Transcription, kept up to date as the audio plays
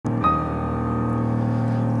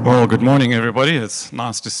Well, good morning, everybody. It's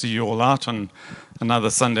nice to see you all out on another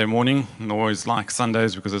Sunday morning. I always like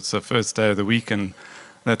Sundays because it's the first day of the week, and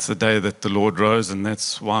that's the day that the Lord rose, and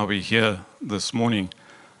that's why we're here this morning.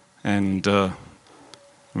 And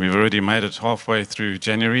we've already made it halfway through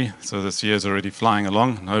January, so this year's already flying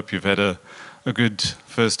along. I hope you've had a good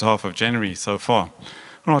first half of January so far.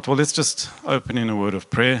 All right, well, let's just open in a word of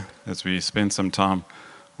prayer as we spend some time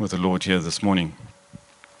with the Lord here this morning.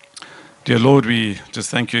 Dear Lord, we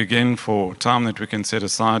just thank you again for time that we can set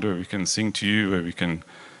aside where we can sing to you, where we can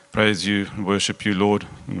praise you and worship you, Lord,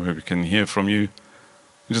 and where we can hear from you.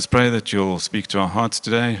 We just pray that you'll speak to our hearts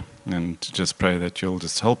today, and just pray that you'll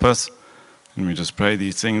just help us. And we just pray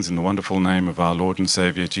these things in the wonderful name of our Lord and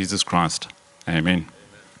Savior, Jesus Christ. Amen.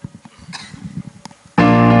 Good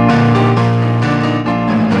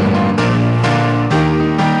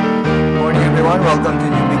morning, everyone. Welcome to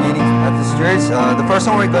New Beginnings Baptist Church. The first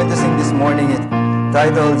song we're going to sing this morning is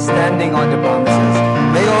titled Standing on the Promises.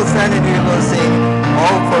 May you all stand and we will sing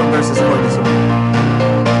all 4 verses for this one.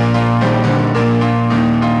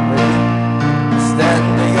 Ready?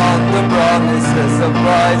 Standing on the promises of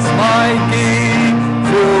Christ my King,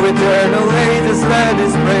 through eternal ages let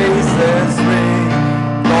His praises ring.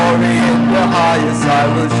 Glory in the highest I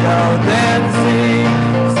will shout and sing,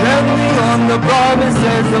 standing on the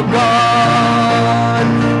promises of God.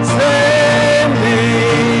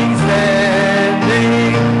 Standing,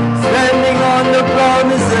 standing, standing on the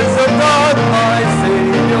promises of God, my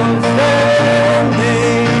Savior.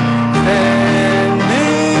 Standing,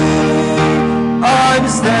 standing, I'm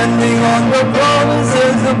standing on the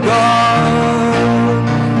promises of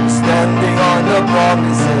God. Standing on the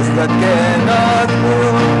promises that cannot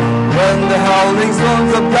move. When the howling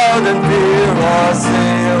storms of doubt and fear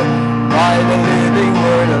assail, by the living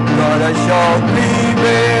word of God I shall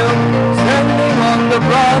prevail. Standing on the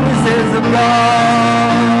promises of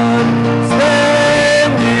God.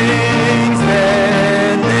 Standing,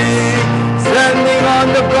 standing, standing on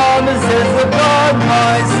the promises of God,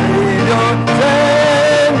 my Savior.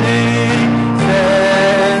 Standing,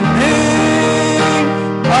 standing,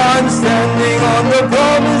 I'm standing on the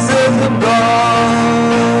promises of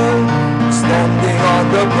God. Standing on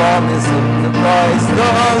the promises of Christ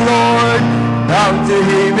the Lord, bound to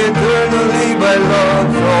Him eternally by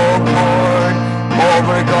love so poured,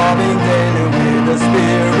 overcoming daily with the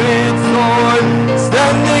Spirit's sword.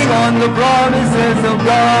 Standing on the promises of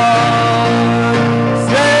God.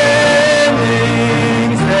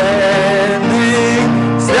 Standing, standing,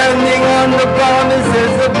 standing on the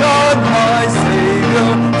promises of God, my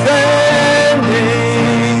Savior.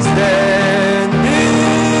 Standing, standing,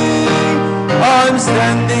 I'm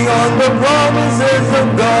standing on the promises of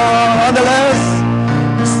God. On the last,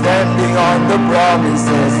 standing on the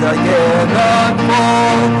promises I cannot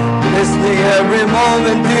fall, listening every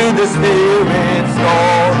moment to the Spirit's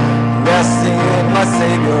call, resting in my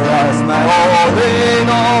Savior as my all in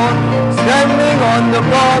all. Standing on the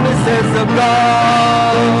promises of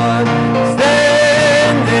God.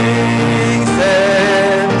 Standing,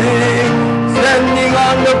 standing, standing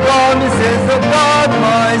on the promises of God,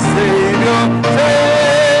 my Savior.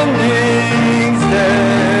 Standing,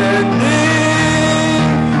 standing,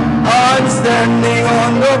 I'm standing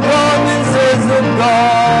on the promises of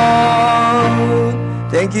God.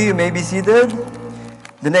 Thank you. You may be seated.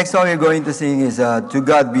 The next song you're going to sing is To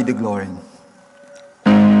God Be the Glory.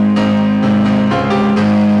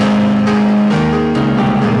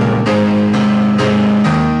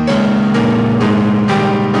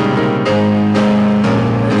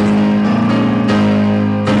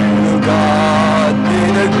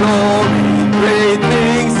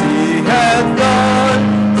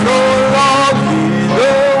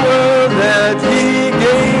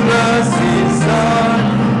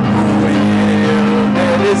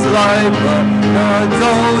 Life,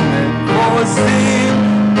 atonement for sin,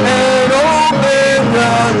 and open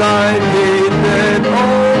the light gate that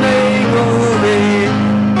only glory.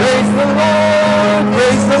 Praise the Lord,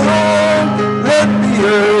 let the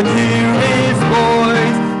earth hear His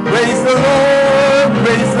voice. Praise the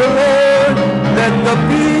Lord, let the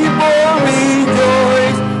people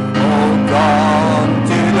rejoice. Oh, come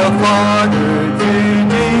to the Father, to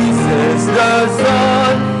Jesus the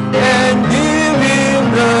Son, and give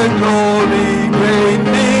Him the glory, great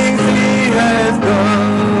things He has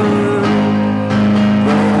done.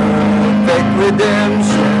 Perfect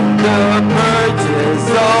redemption, the purchase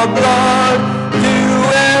of blood, to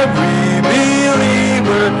every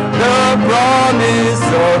believer, the promise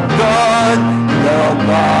of God, loved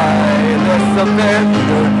by the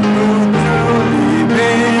offender who truly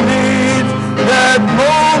believes, that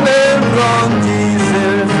moment from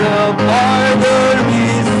Jesus, the pardon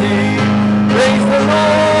receives.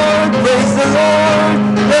 Praise the Lord,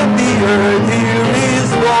 let the earth hear his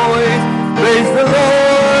voice. Praise the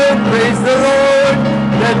Lord,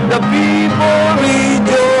 let the people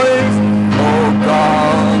rejoice. Oh,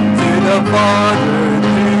 come to the Father,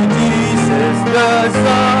 to Jesus the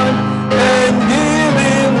Son, and give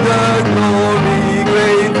him the glory.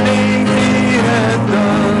 Great things he hath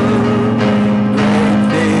done. Great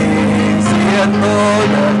things he hath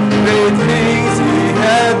told us. Great things he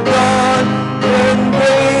hath done. And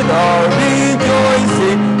great our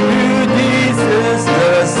rejoicing through Jesus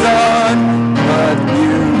the Son. But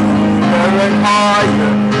newer and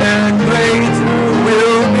higher and greater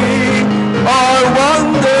will be our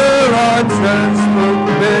wonder, our transport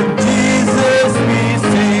when Jesus we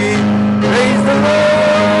see. Praise the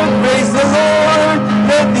Lord,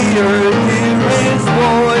 let the earth hear his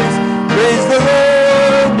voice. Praise the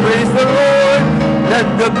Lord, let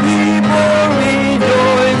the people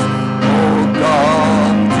rejoice. Oh,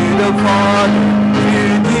 come to the Father, to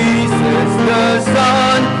Jesus the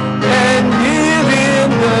Son, and give him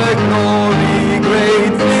the glory.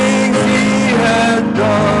 Great things he hath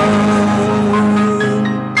done.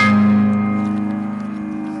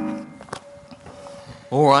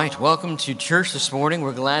 All right, welcome to church this morning.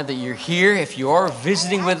 We're glad that you're here. If you are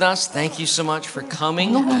visiting with us, thank you so much for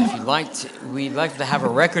coming. If you'd like to, we'd like to have a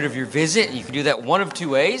record of your visit. You can do that one of two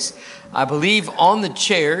ways. I believe on the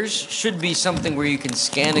chairs should be something where you can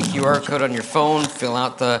scan a QR code on your phone, fill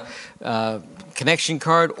out the connection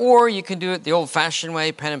card, or you can do it the old-fashioned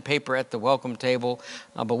way, pen and paper at the welcome table.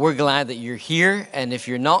 But we're glad that you're here, and if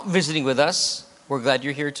you're not visiting with us, we're glad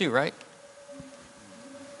you're here too, right?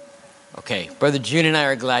 Okay, Brother June and I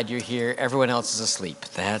are glad you're here. Everyone else is asleep.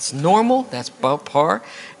 That's normal. That's about par.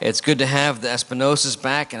 It's good to have the Espinosas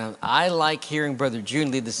back, and I like hearing Brother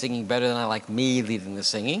June lead the singing better than I like me leading the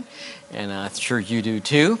singing, and I'm sure you do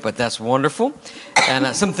too, but that's wonderful.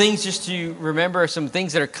 And some things just to remember, some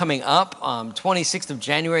things that are coming up. 26th of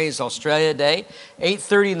January is Australia Day.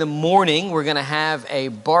 8:30 in the morning, we're going to have a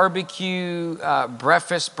barbecue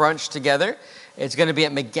breakfast brunch together. It's going to be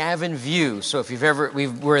at McGavin View. So if we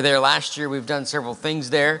were there last year, we've done several things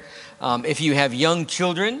there. If you have young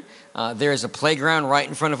children, there is a playground right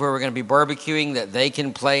in front of where we're going to be barbecuing that they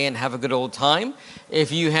can play and have a good old time.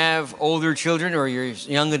 If you have older children or your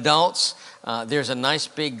young adults, there's a nice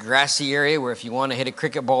big grassy area where if you want to hit a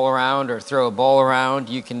cricket ball around or throw a ball around,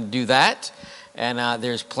 you can do that. And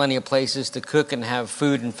there's plenty of places to cook and have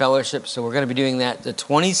food and fellowship. So we're going to be doing that the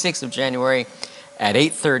 26th of January at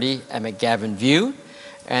 8:30 at McGavin View.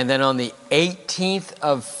 And then on the 18th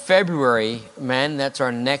of February, that's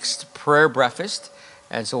our next prayer breakfast.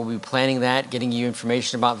 And so we'll be planning that, getting you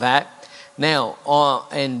information about that. Now,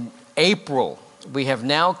 in April, we have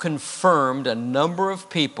now confirmed a number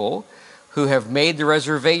of people who have made the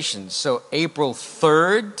reservations. So April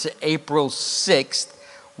 3rd to April 6th,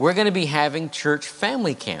 we're going to be having church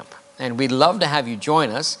family camp. And we'd love to have you join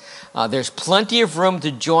us. There's plenty of room to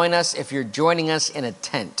join us if you're joining us in a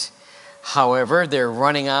tent. However, they're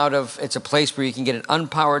running out of, it's a place where you can get an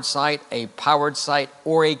unpowered site, a powered site,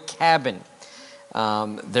 or a cabin.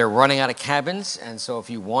 They're running out of cabins, and so if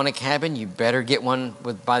you want a cabin, you better get one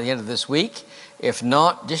by the end of this week. If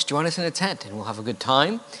not, just join us in a tent, and we'll have a good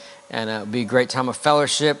time. And it'll be a great time of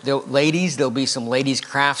fellowship. There'll be some ladies'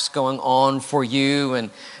 crafts going on for you.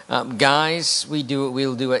 And guys,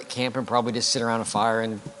 we'll do at camp and probably just sit around a fire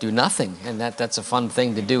and do nothing. And that's a fun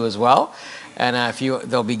thing to do as well. And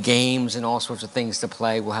there'll be games and all sorts of things to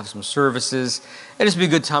play. We'll have some services. It'll just be a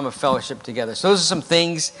good time of fellowship together. So those are some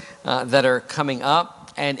things that are coming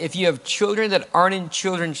up. And if you have children that aren't in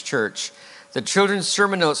children's church, the children's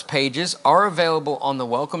sermon notes pages are available on the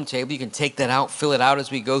welcome table. You can take that out, fill it out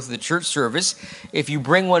as we go through the church service. If you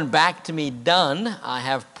bring one back to me done, I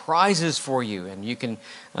have prizes for you. And you can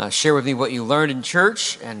share with me what you learned in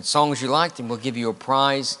church and songs you liked, and we'll give you a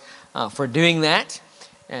prize for doing that.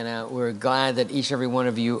 And we're glad that each and every one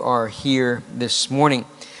of you are here this morning.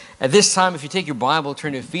 At this time, if you take your Bible,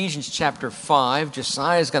 turn to Ephesians chapter 5.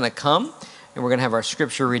 Josiah is going to come, and we're going to have our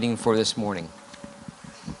scripture reading for this morning.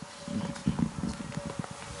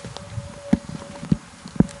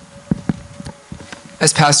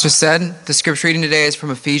 As Pastor said, the scripture reading today is from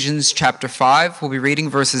Ephesians chapter 5. We'll be reading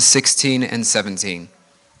verses 16 and 17.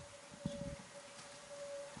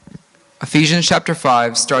 Ephesians chapter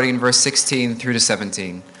 5, starting in verse 16 through to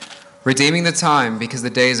 17. Redeeming the time, because the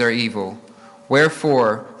days are evil.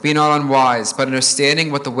 Wherefore, be not unwise, but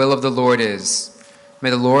understanding what the will of the Lord is. May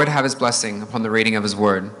the Lord have his blessing upon the reading of his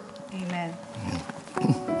word. Amen.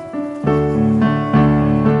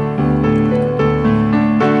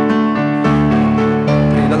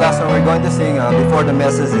 The last one we're going to sing before the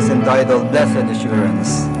message is entitled Blessed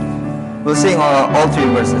Assurance. We'll sing all three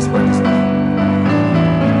verses for this one.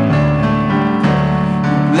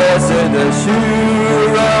 Blessed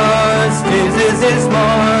assurance, Jesus is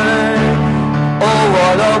mine. Oh,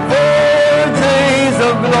 what a foretaste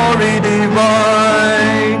of glory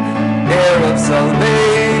divine. Heir of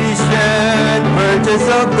salvation, purchase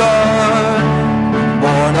of God,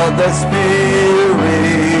 born of the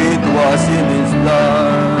Spirit, washed in His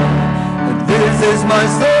blood. This is my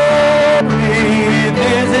story,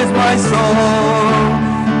 this is my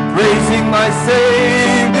song, praising my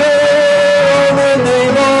Savior all the day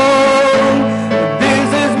long. This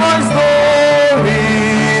is my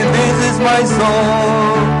story, this is my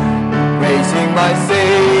song, praising my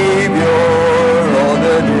Savior all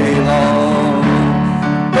the day long.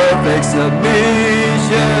 Perfect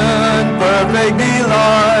submission, perfect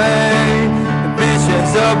delight,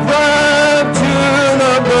 visions of rapture,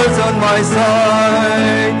 the birds on my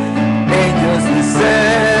side, angels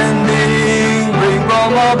descending, bring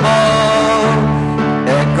from above,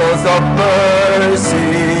 echoes of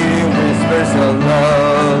mercy, whispers of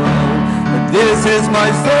love. This is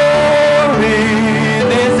my story,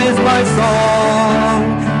 this is my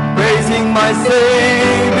song, praising my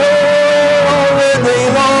Savior all the day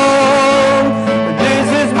long. This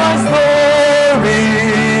is my story,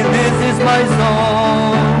 this is my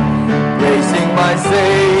song, praising my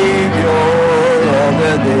Savior all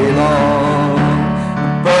the day long.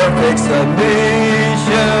 Perfect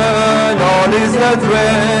submission, all is at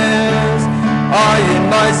rest. I in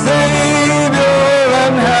my Savior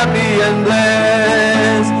am happy and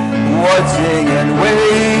blessed, watching and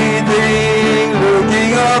waiting,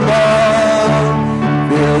 looking above,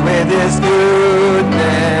 filled with His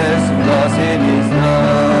goodness, lost in His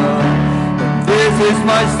love. This is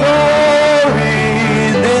my story,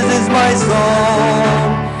 this is my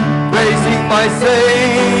song, praising my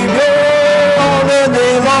Savior all the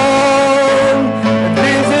day long.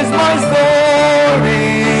 This is my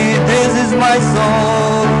story, this is my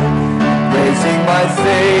song, praising my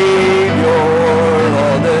Savior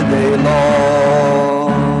all the day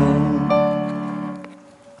long.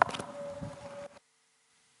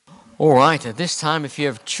 All right, at this time, if you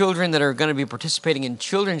have children that are going to be participating in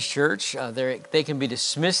Children's Church, they can be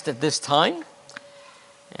dismissed at this time.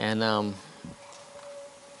 And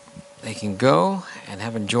they can go and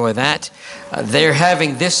enjoy that. They're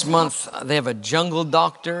having this month, they have a jungle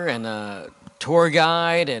doctor and a tour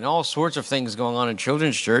guide and all sorts of things going on in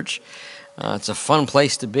Children's Church. It's a fun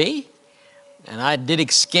place to be. And I did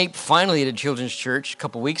escape finally to Children's Church a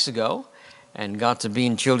couple weeks ago and got to be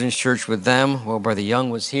in Children's Church with them while Brother Young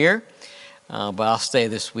was here. But I'll stay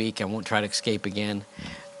this week. I won't try to escape again.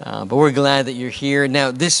 But we're glad that you're here. Now,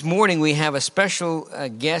 this morning we have a special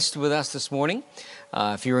guest with us this morning.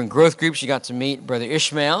 If you were in growth groups, you got to meet Brother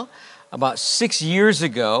Ishmael. About 6 years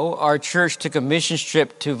ago, our church took a missions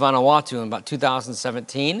trip to Vanuatu in about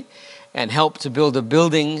 2017 and helped to build a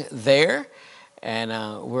building there. And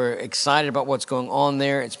we're excited about what's going on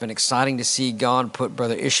there. It's been exciting to see God put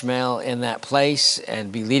Brother Ishmael in that place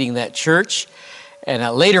and be leading that church.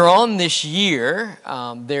 And later on this year,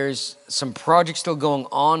 there's some projects still going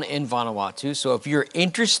on in Vanuatu. So if you're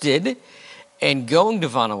interested in going to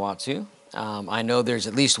Vanuatu, I know there's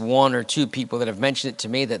at least one or two people that have mentioned it to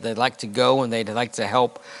me that they'd like to go and they'd like to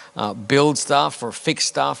help build stuff or fix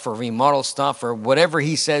stuff or remodel stuff or whatever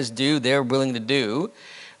he says do, they're willing to do.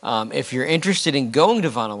 If you're interested in going to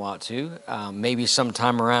Vanuatu, maybe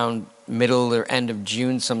sometime around middle or end of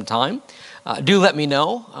June sometime, do let me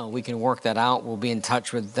know. We can work that out. We'll be in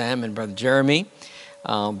touch with them and Brother Jeremy.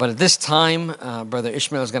 But at this time, Brother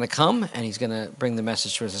Ishmael is going to come and he's going to bring the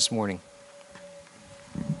message to us this morning.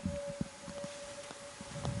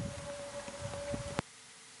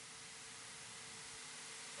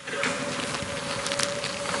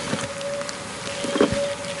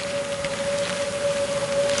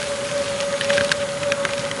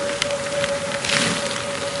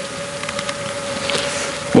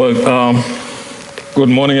 Well, good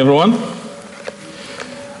morning, everyone.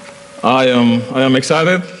 I am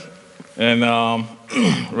excited and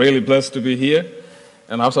really blessed to be here.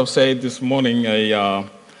 And as I've said this morning,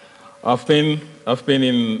 I've been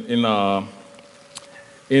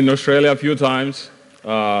in Australia a few times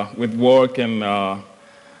with work and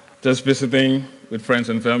just visiting with friends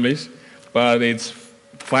and families. But it's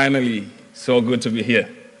finally so good to be here.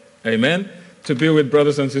 Amen. To be with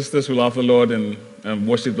brothers and sisters who love the Lord and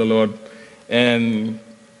worship the Lord and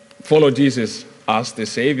follow Jesus as the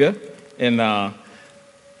Savior, and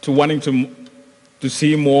to wanting to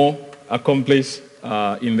see more accomplished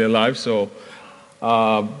in their lives. So,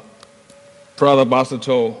 Brother Pastor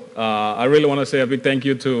Toe, I really want to say a big thank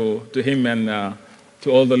you to him and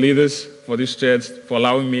to all the leaders for this church for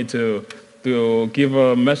allowing me to give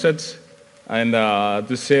a message and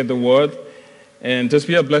to say the word and just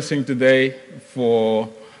be a blessing today for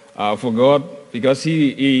God, because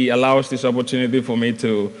He allows this opportunity for me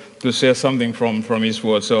to share something from His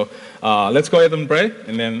word. So let's go ahead and pray,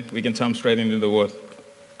 and then we can jump straight into the word.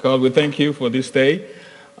 God, we thank you for this day.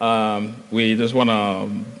 We just want to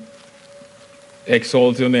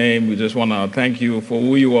exalt your name. We just want to thank you for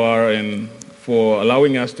who you are and for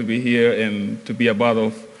allowing us to be here and to be a part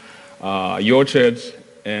of your church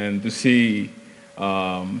and to see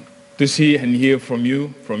and hear from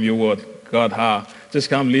you, from your word. God, just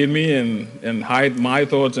come lead me and hide my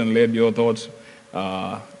thoughts and let your thoughts.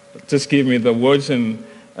 Just give me the words and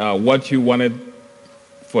what you wanted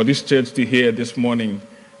for this church to hear this morning.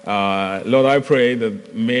 Lord, I pray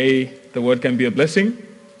that may the word can be a blessing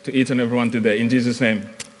to each and everyone today. In Jesus' name,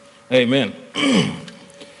 amen.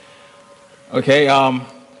 Okay,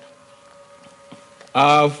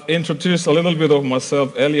 I've introduced a little bit of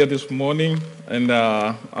myself earlier this morning, and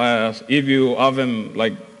if you haven't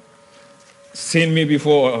seen me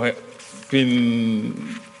before or been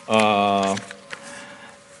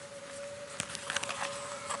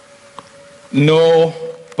know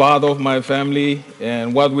part of my family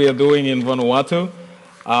and what we are doing in Vanuatu,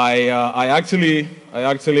 I actually,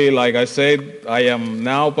 like I said, I am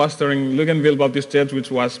now pastoring Luganville Baptist Church,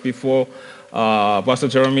 which was before Pastor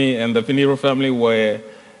Jeremy and the Pinero family were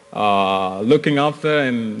looking after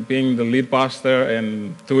and being the lead pastor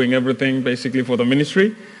and doing everything basically for the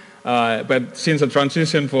ministry. But since the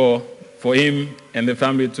transition for him and the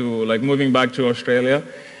family to moving back to Australia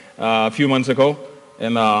a few months ago,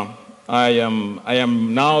 and I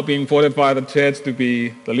am now being voted by the church to be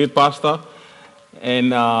the lead pastor.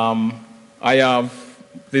 And I have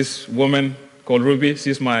this woman called Ruby.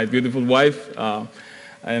 She's my beautiful wife.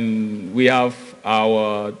 And we have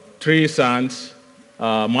our 3 sons.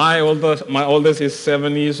 My oldest is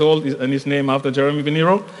 7 years old, and he's named after Jeremy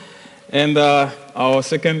Pinero. And our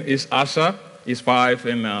second is Asha, he's 5,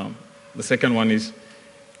 and the second one is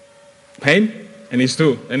Payne, and he's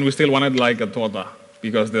 2. And we still wanted a daughter,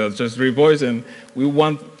 because there's just 3 boys, and we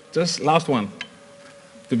want just last one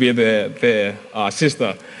to be their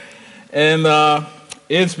sister. And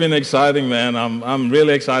it's been exciting, man. I'm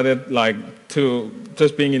really excited, to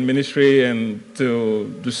just being in ministry and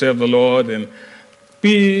to serve the Lord and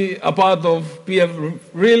be a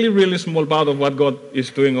really, really small part of what God is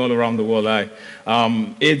doing all around the world.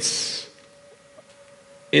 It's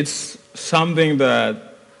something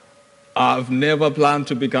that I've never planned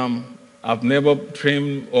to become. I've never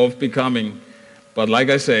dreamed of becoming. But like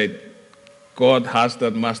I said, God has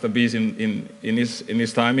that masterpiece in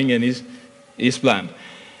His timing and His plan.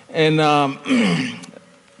 And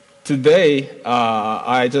today,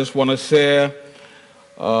 I just want to share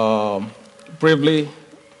briefly.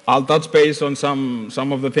 I'll touch base on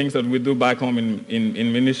some of the things that we do back home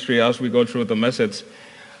in ministry as we go through the message.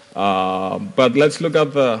 But let's look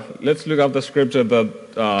at the scripture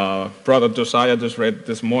that Brother Josiah just read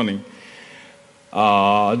this morning.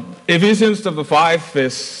 Ephesians chapter 5,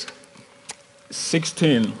 verse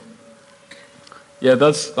 16. Yeah,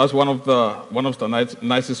 that's one of the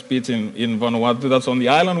nicest beaches in Vanuatu. That's on the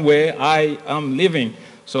island where I am living.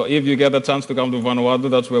 So if you get a chance to come to Vanuatu,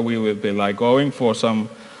 that's where we will be going for some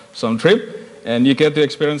trip, and you get to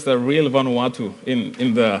experience the real Vanuatu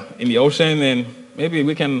in the ocean, and maybe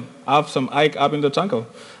we can have some hike up in the jungle.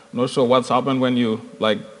 Not sure what's happened when you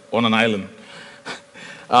on an island.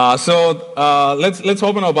 So let's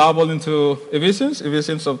open our Bible into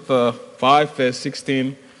Ephesians chapter 5, verse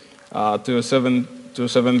 16 to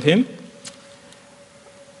 17.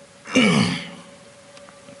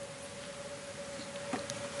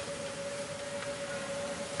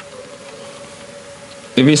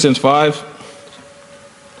 Ephesians 5,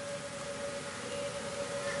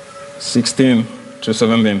 16 to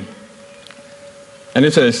 17. And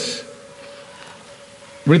it says,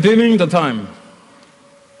 redeeming the time,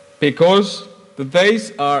 because the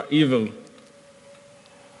days are evil.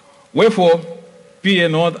 Wherefore, be ye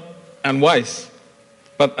not unwise,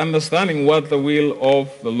 but understanding what the will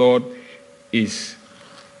of the Lord is.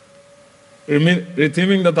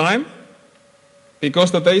 Redeeming the time,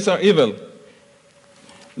 because the days are evil.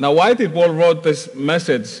 Now, why did Paul wrote this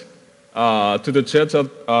message to the church at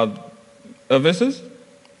Ephesus?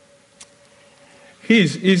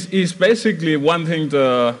 He's basically wanting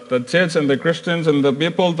the church and the Christians and the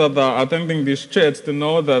people that are attending this church to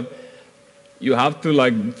know that you have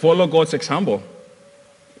to follow God's example.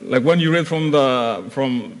 When you read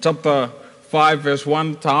from chapter 5, verse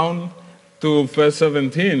 1 down to verse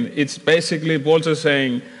 17, it's basically Paul just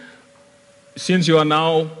saying, since you are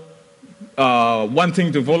now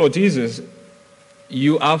wanting to follow Jesus,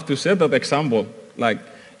 you have to set that example. Like,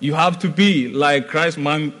 you have to be like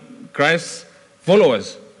Christ's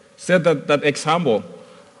followers. Set that example.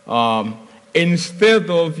 Instead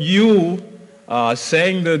of you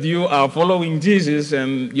saying that you are following Jesus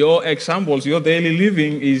and your examples, your daily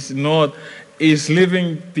living is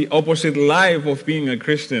living the opposite life of being a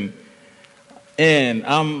Christian.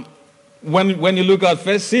 And when you look at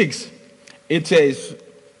verse 6, it says,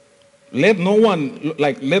 let no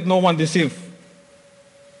one deceive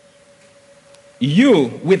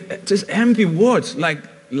you with just empty words, like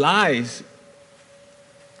lies.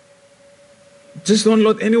 Just don't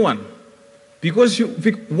let anyone.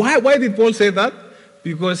 Why did Paul say that?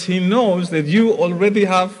 Because he knows that you already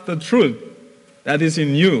have the truth that is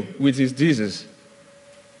in you, which is Jesus.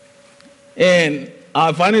 And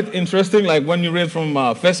I find it interesting, like when you read from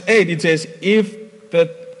verse 8, it says,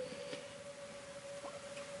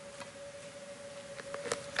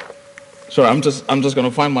 Sorry, I'm just going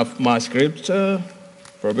to find my script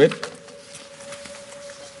for a bit.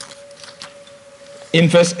 In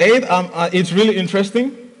verse 8, it's really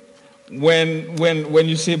interesting when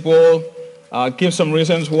you see Paul give some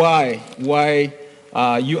reasons why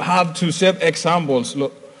you have to set examples.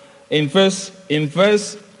 Look, in verse 8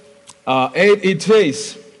 it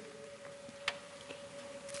says,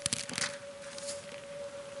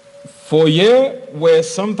 "For ye were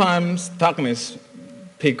sometimes darkness,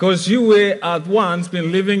 because you were at once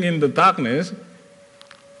been living in the darkness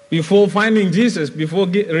before finding Jesus, before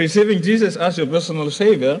receiving Jesus as your personal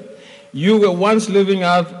Savior. You were once living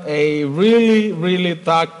at a really, really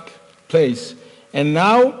dark place. And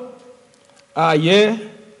now ye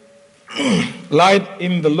light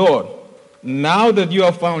in the Lord. Now that you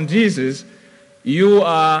have found Jesus, you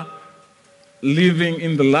are living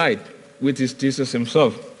in the light, which is Jesus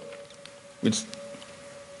himself,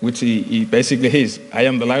 which he basically is. I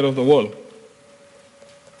am the light of the world.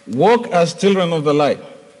 Walk as children of the light."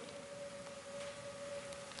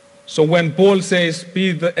 So when Paul says,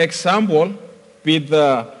 be the example, be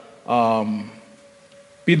the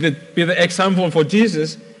example for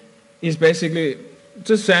Jesus, is basically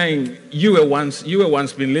just saying you were once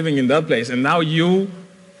been living in that place, and now you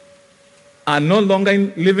are no longer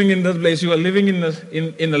living in that place. You are living in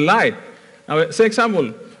the light. Now, say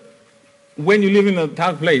example, when you live in a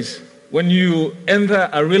dark place, when you enter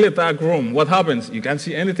a really dark room, what happens? You can't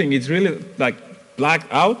see anything. It's really like blacked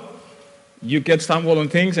out. You get stumbled on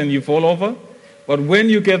things and you fall over. But when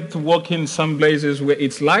you get to walk in some places where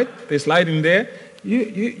it's light, there's light in there,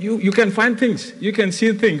 you can find things. You can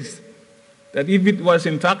see things that if it was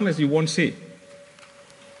in darkness, you won't see.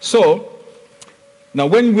 So, now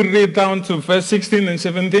when we read down to verse 16 and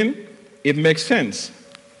 17, it makes sense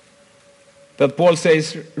that Paul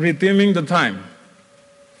says, redeeming the time.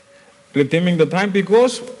 Redeeming the time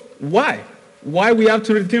because why? Why we have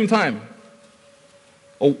to redeem time?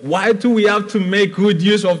 Or why do we have to make good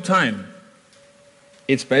use of time?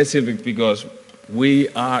 It's basically because we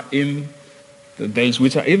are in the days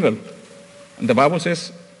which are evil. And the Bible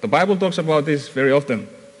talks about this very often.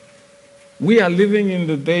 We are living in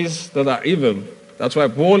the days that are evil. That's why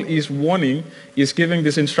Paul is warning, is giving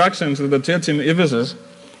these instructions to the church in Ephesus,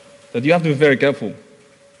 that you have to be very careful.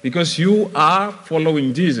 Because you are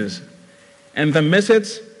following Jesus. And the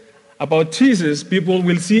message about Jesus, people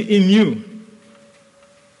will see in you.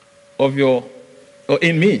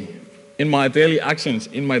 In me, in my daily actions,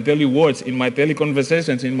 in my daily words, in my daily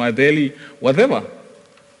conversations, in my daily whatever.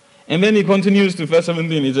 And then he continues to verse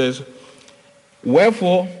 17, he says,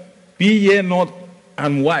 "Wherefore be ye not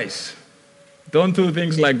unwise." Don't do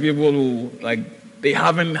things like people who, they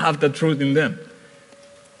haven't have the truth in them.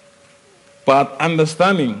 But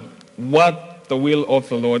understanding what the will of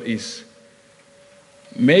the Lord is.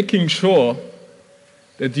 Making sure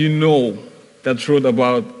that you know the truth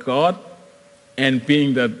about God and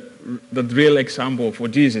being the real example for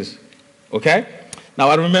Jesus. Okay? Now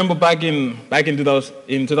I remember back in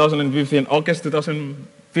 2015, August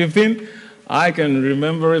 2015, I can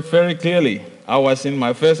remember it very clearly. I was in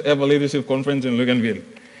my first ever leadership conference in Luganville.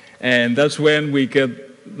 And that's when we get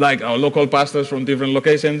our local pastors from different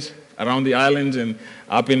locations around the islands and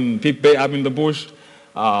up in Peak Bay, up in the bush.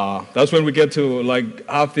 That's when we get to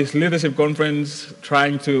have this leadership conference,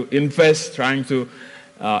 trying to invest, trying to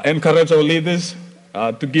encourage our leaders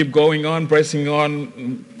to keep going on, pressing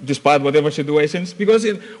on, despite whatever situations. Because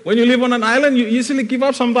when you live on an island, you easily give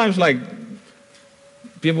up sometimes.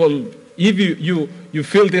 People, if you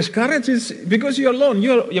feel discouraged, it's because you're alone.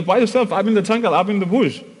 You're by yourself, up in the jungle, up in the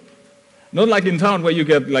bush. Not like in town where you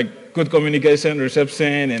get like good communication,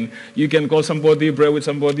 reception, and you can call somebody, pray with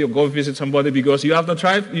somebody, or go visit somebody because you have the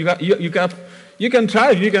tribe. You can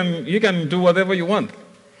thrive. You can do whatever you want.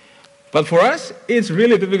 But for us, it's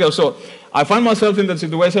really difficult. So I find myself in that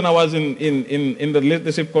situation. I was in the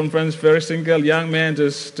leadership conference, very single, young man,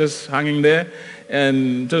 just hanging there,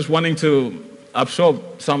 and just wanting to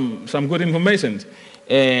absorb some good information.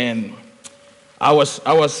 And I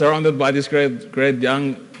was surrounded by this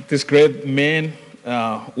great men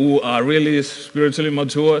who are really spiritually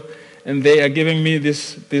mature, and they are giving me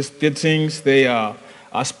these teachings. They are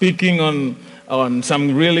speaking on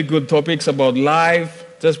some really good topics about life,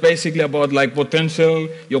 just basically about like potential,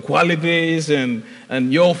 your qualities, and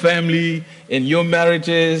your family, and your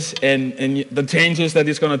marriages, and the changes that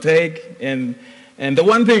it's going to take. And the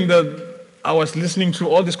one thing that I was listening to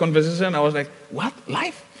all this conversation, I was like, what?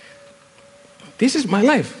 Life? This is my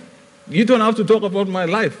life. You don't have to talk about my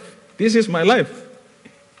life. This is my life.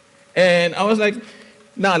 And I was like,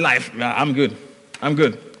 life, I'm good.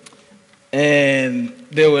 And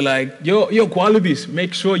they were like, your qualities,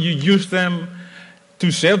 make sure you use them to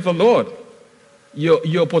serve the Lord.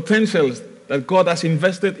 Your potentials that God has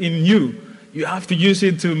invested in you, you have to use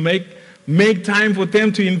it to make time for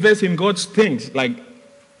them to invest in God's things, like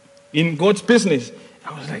in God's business.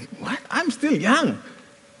 I was like, what? I'm still young.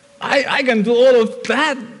 I can do all of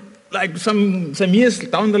that like some years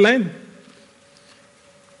down the line.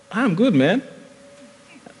 I'm good, man.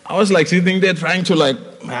 I was like sitting there trying to like,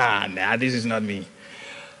 this is not me.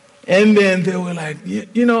 And then they were like,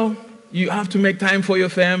 you know, you have to make time for your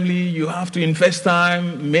family. You have to invest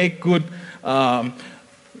time, make good,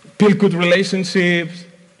 build good relationships.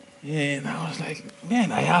 And I was like,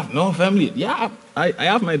 man, I have no family. Yeah, I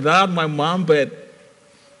have my dad, my mom, but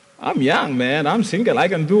I'm young, man. I'm single. I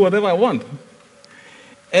can do whatever I want.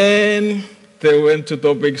 And they went to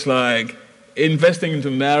topics like investing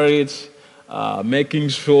into marriage, making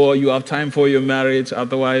sure you have time for your marriage,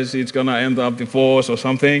 otherwise it's going to end up divorce or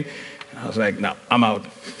something. And I was like, no, I'm out.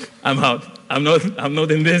 I'm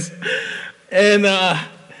not in this. And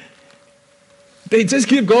they just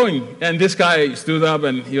keep going. And this guy stood up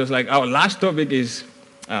and he was like, our last topic is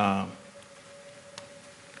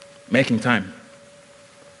making time.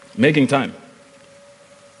 Making time.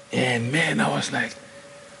 And man, I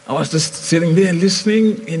was just sitting there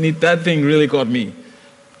listening, and that thing really got me.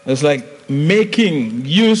 It's like making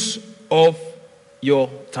use of your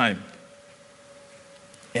time.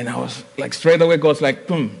 And I was like, straight away, God's like,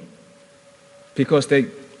 because they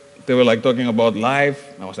were like talking about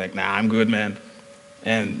life. I was like, I'm good, man.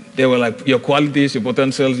 And they were like, your qualities, your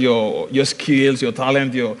potentials, your skills, your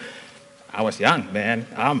talent. I was young, man.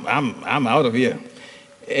 I'm out of here.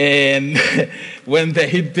 And when they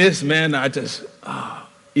hit this, man,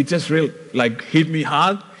 it just really like hit me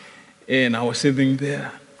hard. And I was sitting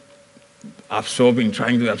there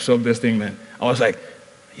trying to absorb this thing, man. I was like,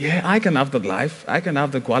 yeah, I can have that life. I can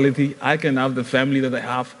have the quality. I can have the family that I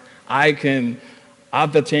have. I can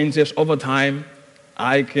have the changes over time.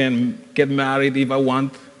 I can get married if I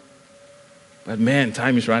want. But man,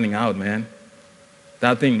 time is running out, man.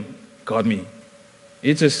 That thing got me.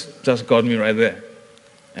 It just got me right there.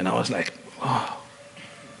 And I was like, wow.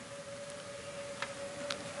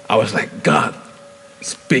 I was like, God,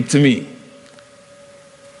 speak to me.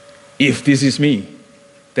 If this is me,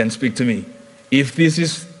 then speak to me. If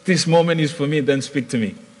this moment is for me, then speak to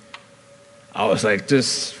me. I was like,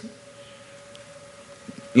 just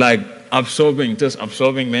like absorbing,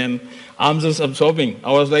 man. I'm just absorbing.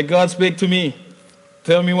 I was like, God, speak to me.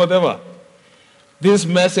 Tell me whatever. This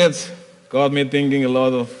message got me thinking a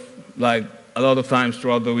lot of times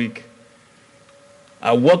throughout the week.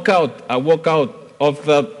 I walk out of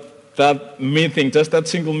that meeting, just that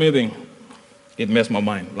single meeting. It messed my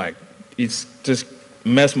mind. Like, it's just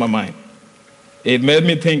messed my mind. It made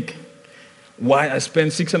me think why I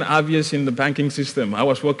spent 6.5 years in the banking system. I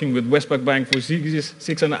was working with Westpac Bank for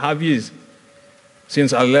 6.5 years.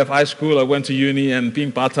 Since I left high school, I went to uni and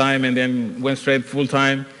being part-time and then went straight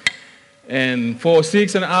full-time. And for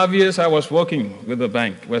 6.5 years, I was working with the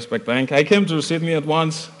bank, Westpac Bank. I came to Sydney at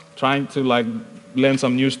once, trying to like learn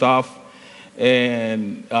some new stuff.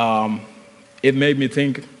 And it made me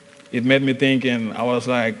think, and I was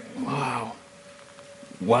like, wow,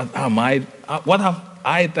 what have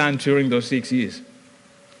I done during those 6 years?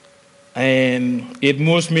 And it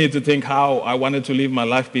moves me to think how I wanted to live my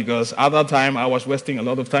life, because at that time I was wasting a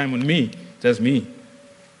lot of time on me, just me.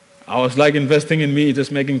 I was like investing in me,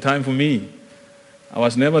 just making time for me. I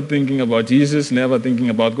was never thinking about Jesus, never thinking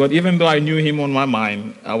about God. Even though I knew him on my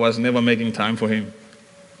mind, I was never making time for him.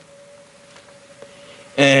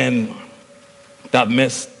 And that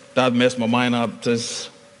messed that messed my mind up. Just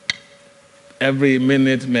every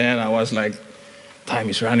minute, man, I was like, time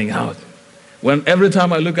is running out. Every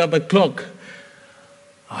time I look at the clock,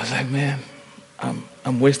 I was like, man,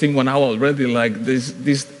 I'm wasting 1 hour already. Like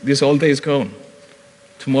this whole day is gone.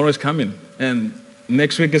 Tomorrow is coming, and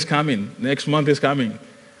next week is coming. Next month is coming.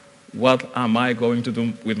 What am I going to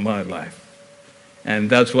do with my life? And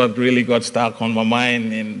that's what really got stuck on my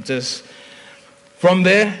mind. And just from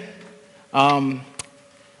there, that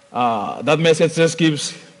message just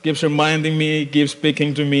keeps reminding me, keeps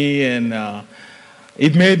speaking to me, and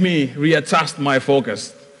it made me readjust my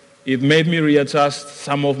focus. It made me readjust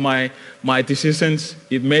some of my decisions.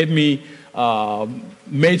 It made me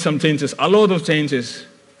made some changes, a lot of changes.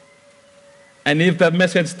 And if that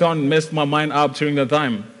message don't mess my mind up during the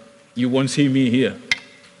time, you won't see me here.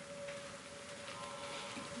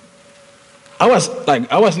 I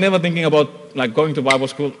was never thinking about like going to Bible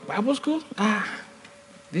school. Bible school?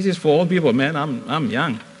 This is for old people, man. I'm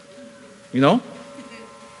young. You know?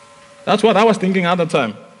 That's what I was thinking at the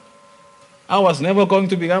time. I was never going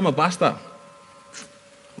to become a pastor.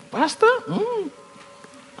 Pastor?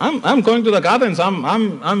 I'm going to the gardens.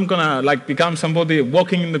 I'm gonna like become somebody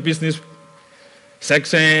working in the business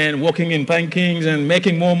section, working in bankings and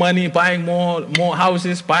making more money, buying more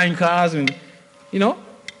houses, buying cars, and you know.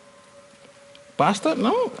 Pastor?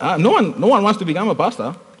 No, no one wants to become a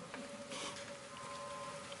pastor.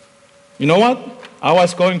 You know what? I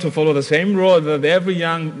was going to follow the same road that every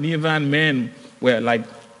young Nivan man were like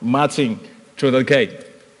marching through the gate.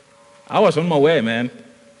 I was on my way, man.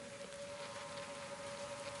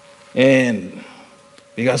 And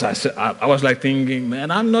because I was like thinking, man,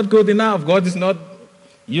 I'm not good enough. God is not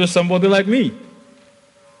use somebody like me.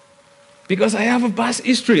 Because I have a past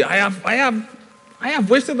history. I have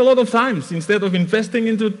wasted a lot of times instead of investing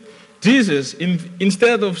into Jesus,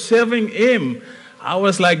 instead of serving Him. I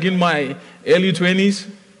was like in my early 20s.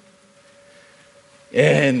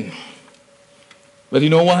 But you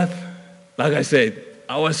know what? Like I said,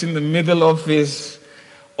 I was in the middle of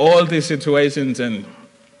all these situations, and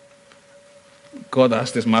God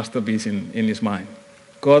has this masterpiece in His mind.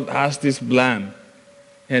 God has this plan.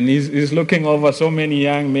 And he's looking over so many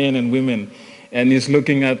young men and women, and He's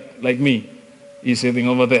looking at, like me, He's sitting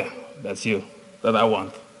over there. That's you, that I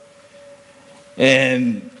want.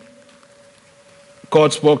 And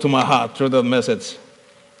God spoke to my heart through that message.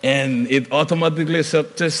 And it automatically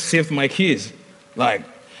just shifted my keys.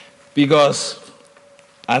 Because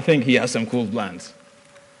I think He has some cool plans.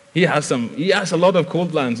 He has a lot of cool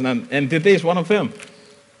plans, and today is one of them.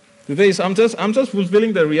 Today I'm just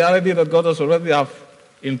fulfilling the reality that God has already have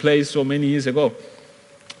in place so many years ago.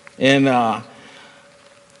 And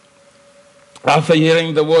after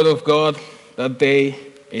hearing the word of God that day,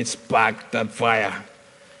 it sparked that fire.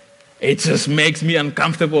 It just makes me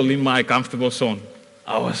uncomfortable in my comfortable zone.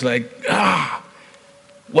 I was like,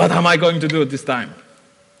 what am I going to do this time?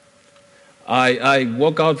 I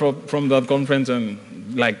walk out from that conference and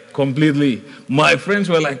like completely, my friends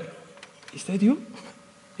were like, is that you?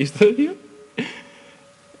 Is that you?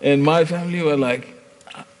 And my family were like,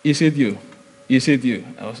 is it you? Is it you?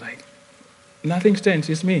 I was like, nothing's changed,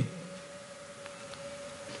 it's me.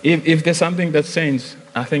 If there's something that's changed,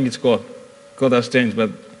 I think it's God. God has changed, but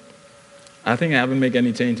I think I haven't made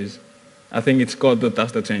any changes. I think it's God that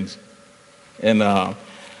does the change. And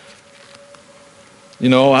you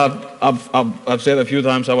know, I've said a few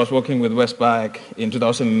times I was working with Westpac in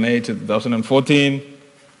 2008 to 2014,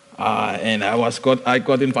 and I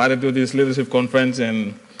got invited to this leadership conference,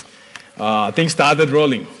 and things started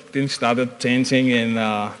rolling. Things started changing, and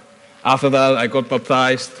after that, I got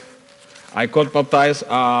baptized.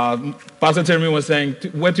 Pastor Jeremy was saying,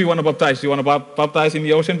 where do you want to baptize? Do you want to baptize in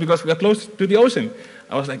the ocean? Because we are close to the ocean.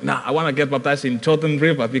 I was like, nah, I want to get baptized in Jordan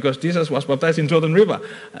River because Jesus was baptized in Jordan River.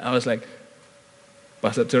 I was like,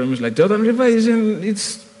 Pastor Jeremy was like, Jordan River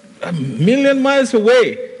it's a million miles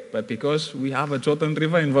away. But because we have a Jordan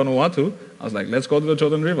River in Vanuatu, I was like, let's go to the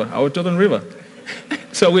Jordan River, our Jordan River.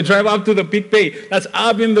 So we drive up to the Big Bay. That's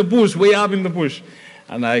up in the bush, way up in the bush.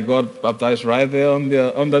 And I got baptized right there on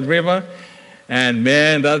that river. And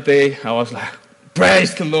man, that day I was like,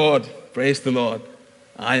 praise the Lord, praise the Lord.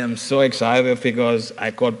 I am so excited because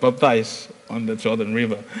I got baptized on the Jordan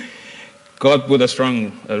River. God put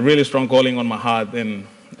a really strong calling on my heart and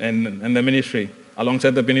the ministry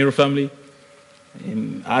alongside the Pinero family.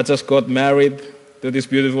 And I just got married to this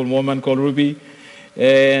beautiful woman called Ruby.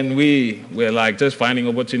 And we were like just finding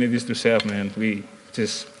opportunities to serve, man. We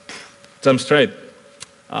just jump straight.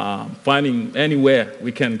 Finding anywhere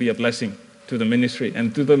we can be a blessing to the ministry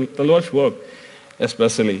and to the Lord's work,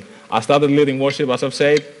 especially. I started leading worship, as I've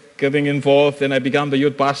said, getting involved, and I became the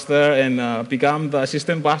youth pastor and became the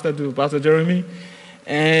assistant pastor to Pastor Jeremy,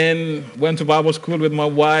 and went to Bible school with my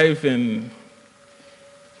wife, and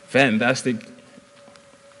fantastic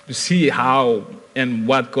to see how and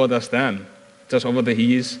what God has done just over the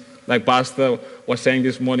years. Like Pastor was saying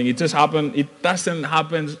this morning, it just happened. It doesn't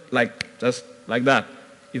happen just like that.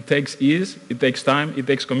 It takes years, it takes time, it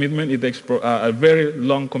takes commitment, it takes a very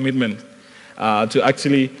long commitment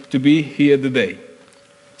to be here today.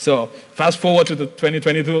 So fast forward to the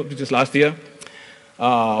 2022, which is last year.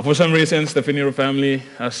 For some reasons, the Finero family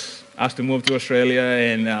has asked to move to Australia,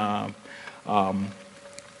 and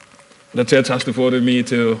the church has devoted me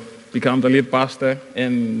to become the lead pastor.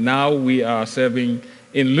 And now we are serving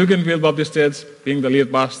in Luganville Baptist Church, being the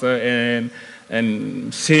lead pastor, and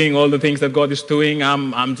seeing all the things that God is doing.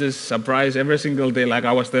 I'm just surprised every single day. Like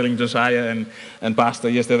I was telling Josiah and Pastor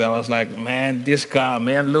yesterday, I was like, man, this car,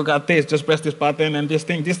 man, look at this. Just press this button and this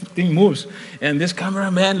thing moves. And this camera,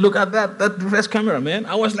 man, look at that reverse camera, man.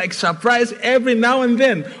 I was like surprised every now and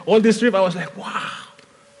then. All this trip, I was like, wow.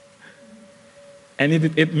 And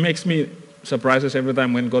it makes me surprises every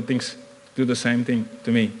time when God thinks do the same thing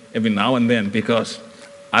to me every now and then, because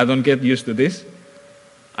I don't get used to this.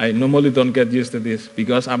 I normally don't get used to this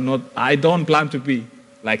because I don't plan to be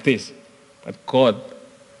like this. But God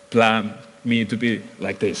planned me to be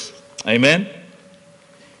like this. Amen?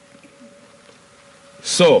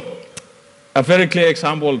 So, a very clear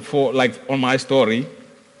example for, like, on my story,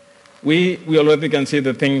 we already can see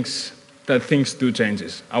that things do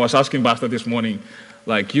changes. I was asking Pastor this morning,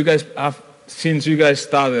 like, you guys have, since you guys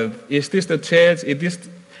started, is this the church?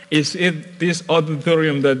 Is it this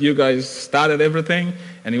auditorium that you guys started everything?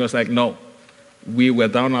 And he was like, no. We were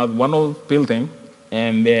down at one old building,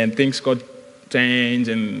 and then things got changed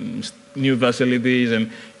and new facilities,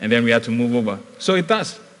 and then we had to move over. So it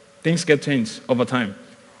does. Things get changed over time.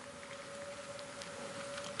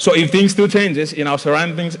 So if things do changes in our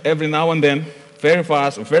surroundings every now and then, very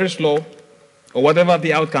fast or very slow, or whatever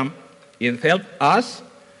the outcome, it helps us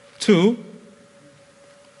to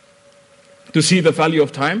see the value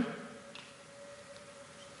of time,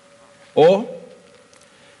 or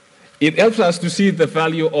it helps us to see the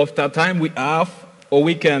value of the time we have, or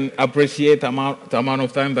we can appreciate the amount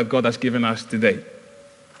of time that God has given us today.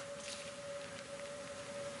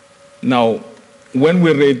 Now, when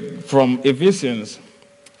we read from Ephesians,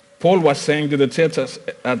 Paul was saying to the church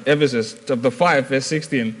at Ephesus, chapter 5, verse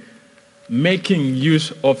 16, making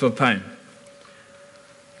use of the time.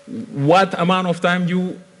 What amount of time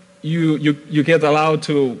you get allowed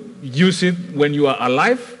to use it when you are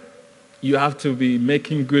alive, you have to be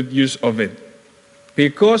making good use of it.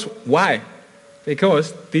 Because, why?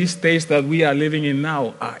 Because these days that we are living in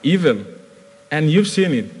now are evil. And you've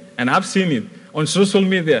seen it, and I've seen it on social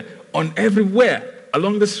media, on everywhere,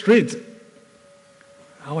 along the street.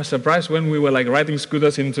 I was surprised when we were like riding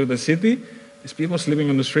scooters into the city, there's people sleeping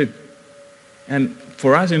on the street. And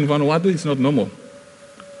for us in Vanuatu, it's not normal.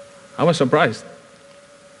 I was surprised.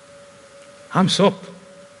 I'm shocked.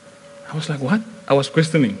 I was like, what? I was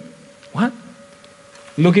questioning. What?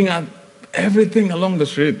 Looking at everything along the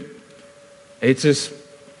street. It just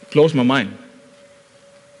closed my mind.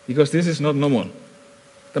 Because this is not normal.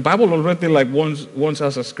 The Bible already warns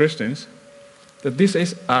us as Christians that these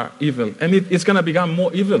days are evil. And it's going to become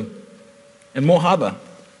more evil and more harder.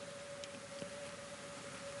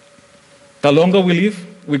 The longer we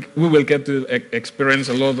live, we will get to experience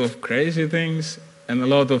a lot of crazy things and a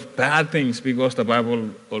lot of bad things, because the Bible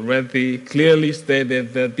already clearly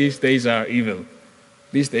stated that these days are evil.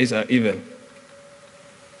 These days are evil.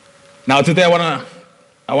 Now today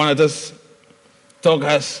I wanna just talk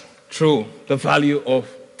us through the value of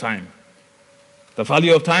time. The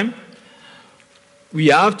value of time, we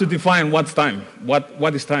have to define what's time.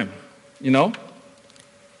 What is time? You know?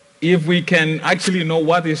 If we can actually know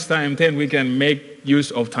what is time, then we can make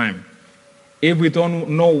use of time. If we don't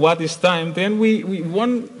know what is time, then we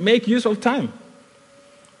won't make use of time.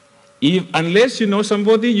 Unless you know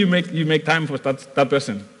somebody, you make time for that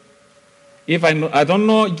person. If I don't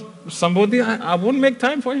know somebody, I won't make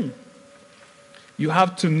time for him. You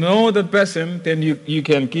have to know that person, then you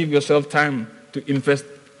can give yourself time to invest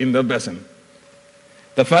in that person.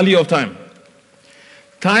 The value of time.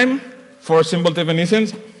 Time, for simple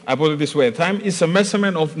definitions, I put it this way. Time is a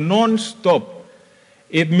measurement of non-stop.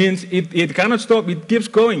 It means it cannot stop, it keeps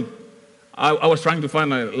going. I was trying to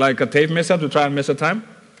find a tape measure to try and measure time.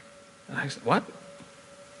 And I said, what?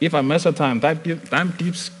 If I measure time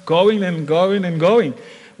keeps going and going and going.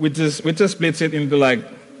 We just splits it into like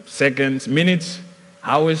seconds, minutes,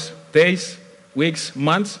 hours, days, weeks,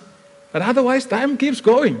 months. But otherwise, time keeps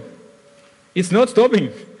going. It's not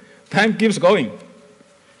stopping. Time keeps going.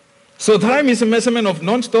 So time is a measurement of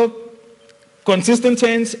non-stop, consistent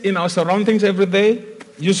change in our surroundings every day,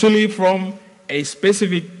 usually from a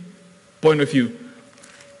specific point of view.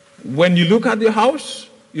 When you look at your house,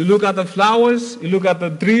 you look at the flowers, you look at the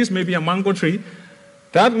trees, maybe a mango tree.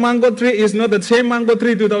 That mango tree is not the same mango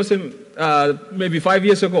tree maybe 5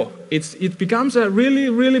 years ago. It becomes a really,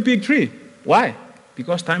 really big tree. Why?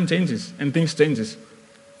 Because time changes and things changes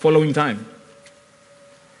following time.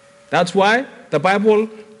 That's why the Bible,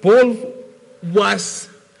 Paul was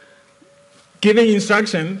giving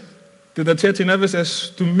instruction to the church in Ephesus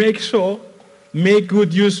to make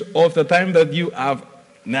good use of the time that you have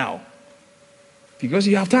now. Because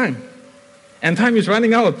you have time. And time is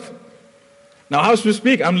running out. Now, as we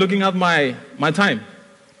speak, I'm looking at my time.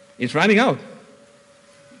 It's running out.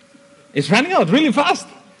 It's running out really fast.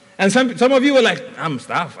 And some of you are like, I'm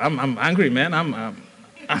stuffed. I'm angry, man.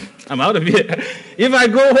 I'm out of here. If I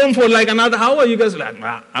go home for like another hour, you guys are like,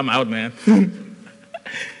 nah, I'm out, man.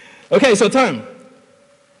 Okay, so time.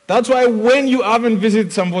 That's why when you haven't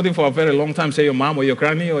visited somebody for a very long time, say your mom or your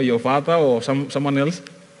granny or your father or someone else,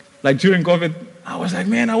 like during COVID, I was like,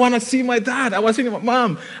 man, I want to see my dad. I want to see my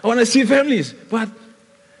mom. I want to see families. But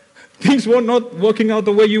things were not working out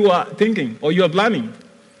the way you are thinking or you are planning.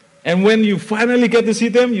 And when you finally get to see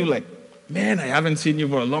them, you're like, man, I haven't seen you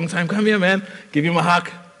for a long time. Come here, man. Give him a hug.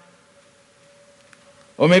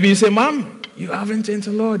 Or maybe you say, Mom, you haven't changed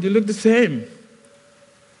a lot. You look the same.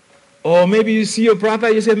 Or maybe you see your brother,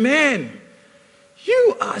 you say, man,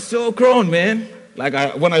 you are so grown, man. Like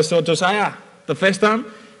when I saw Josiah the first time,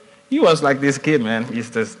 he was like this kid, man. He's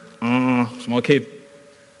this small kid.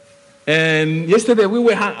 And yesterday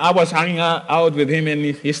I was hanging out with him and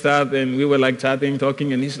he started and we were like chatting,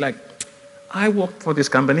 talking, and he's like, I work for this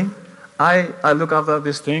company. I look after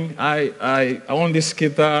this thing. I own this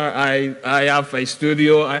guitar. I have a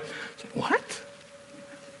studio. I said, what?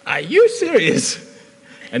 Are you serious?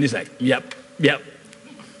 And he's like, yep.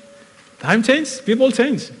 Time changes, people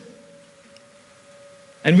change.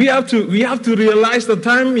 And we have to realize that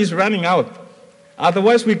time is running out.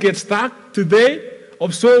 Otherwise we get stuck today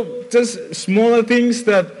of so just smaller things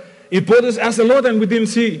that it bothers us a lot and we didn't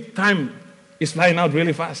see time is flying out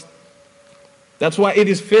really fast. That's why it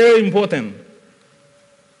is very important.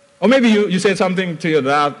 Or maybe you said something to your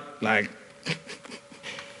dad like,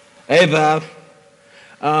 hey dad,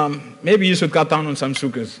 maybe you should cut down on some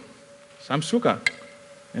sugars. Some sugar.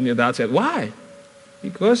 And your dad said, why?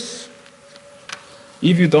 Because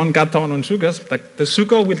if you don't cut down on sugars, the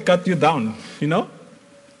sugar will cut you down, you know?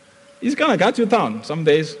 It's going to cut you down some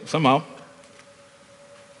days, somehow.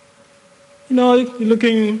 You know, you're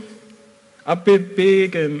looking a bit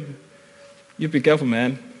big and you be careful,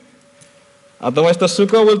 man. Otherwise the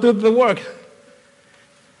sugar will do the work.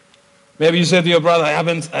 Maybe you said to your brother,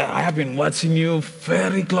 I have been watching you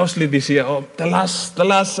very closely this year, or the last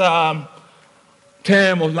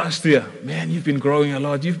term of last year. Man, you've been growing a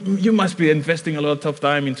lot. You must be investing a lot of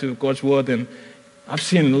time into God's word, and I've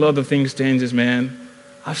seen a lot of things changes, man.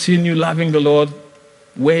 I've seen you loving the Lord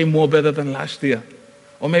way more better than last year.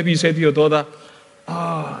 Or maybe you say to your daughter,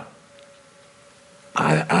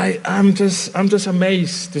 I'm just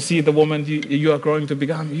amazed to see the woman you are growing to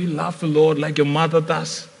become. You love the Lord like your mother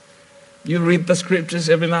does. You read the scriptures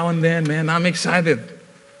every now and then, man. I'm excited.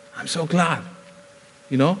 I'm so glad.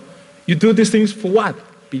 You know? You do these things for what?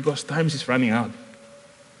 Because time is running out.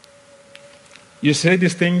 You say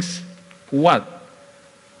these things for what?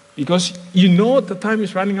 Because you know the time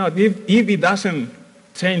is running out. If it doesn't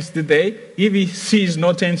change today, if he sees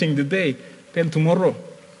not changing today, then tomorrow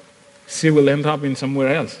she will end up in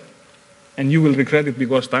somewhere else. And you will regret it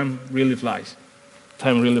because time really flies.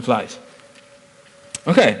 Time really flies.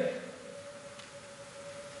 Okay.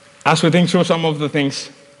 As we think through some of the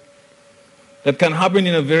things that can happen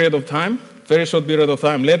in a very short period of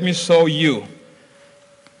time, let me show you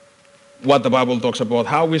what the Bible talks about,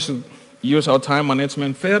 how we should use our time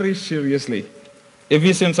management very seriously.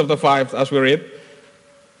 Ephesians chapter 5, as we read,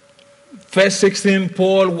 verse 16,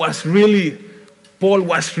 Paul was really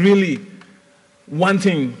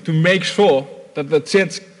wanting to make sure that the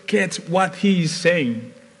church gets what he is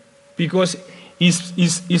saying, because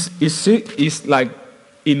he's like,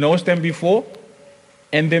 he knows them before,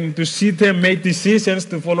 and then to see them make decisions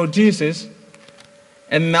to follow Jesus,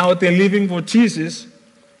 and now they're living for Jesus,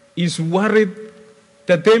 is worried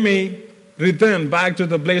that they may return back to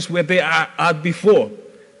the place where they are at before.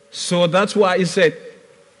 So that's why he said,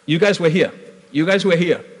 you guys were here.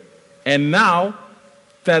 And now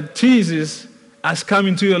that Jesus has come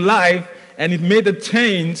into your life and it made a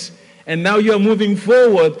change, and now you are moving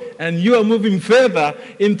forward, and you are moving further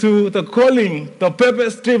into the calling, the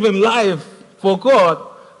purpose-driven life for God,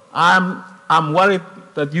 I'm worried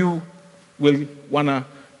that you will want to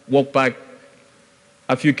walk back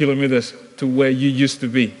a few kilometers to where you used to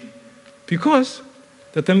be. Because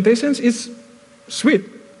the temptations is sweet.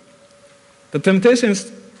 The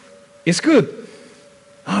temptations is good.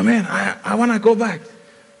 Oh man, I want to go back.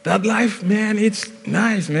 That life, man, it's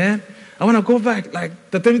nice, man. I want to go back.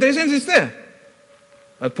 Like, the temptations is there.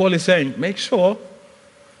 But Paul is saying, make sure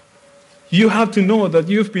you have to know that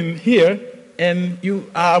you've been here and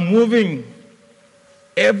you are moving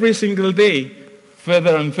every single day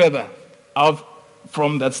further and further out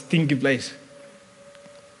from that stinky place.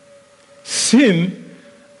 Sin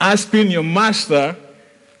has been your master,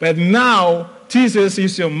 but now Jesus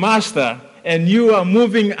is your master, and you are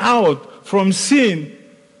moving out from sin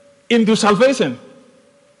into salvation.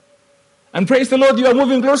 And praise the Lord, you are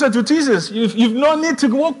moving closer to Jesus. You've no need to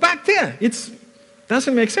walk back there. It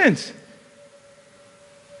doesn't make sense.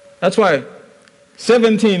 That's why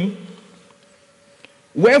 17,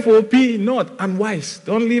 wherefore be not unwise.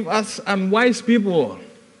 Don't leave us unwise people,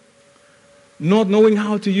 not knowing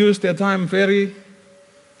how to use their time very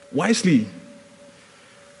wisely,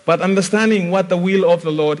 but understanding what the will of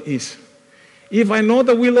the Lord is. If I know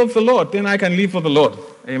the will of the Lord, then I can live for the Lord.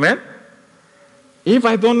 Amen? If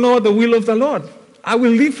I don't know the will of the Lord, I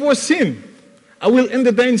will live for sin. I will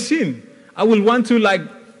entertain sin. I will want to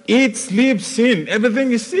eat, sleep, sin.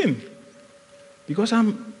 Everything is sin. Because I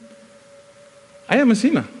am a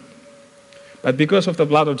sinner. But because of the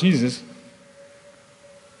blood of Jesus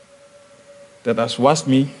that has washed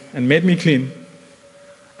me and made me clean,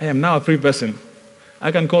 I am now a free person.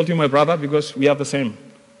 I can call you my brother because we have the same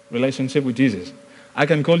relationship with Jesus. I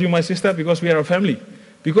can call you my sister because we are a family.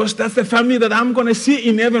 Because that's the family that I'm going to see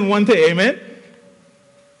in heaven one day. Amen?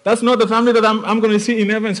 That's not the family that I'm going to see in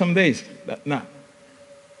heaven some days. No.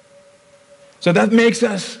 So that makes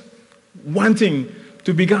us wanting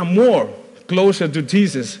to become more closer to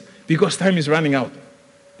Jesus because time is running out.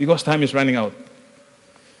 Because time is running out.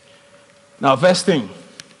 Now, first thing,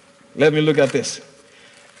 let me look at this.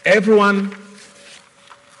 Everyone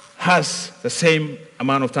has the same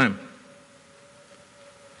amount of time.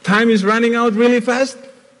 Time is running out really fast,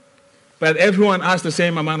 but everyone has the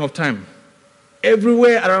same amount of time.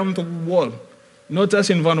 Everywhere around the world, not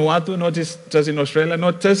just in Vanuatu, not just in Australia,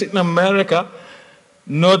 not just in America,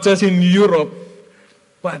 not just in Europe,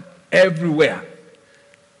 but everywhere.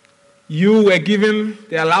 You were given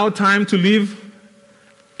the allowed time to live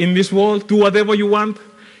in this world, do whatever you want.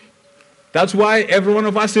 That's why every one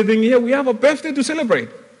of us sitting here, we have a birthday to celebrate.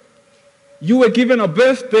 You were given a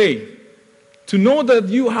birthday to know that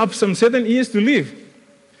you have some certain years to live.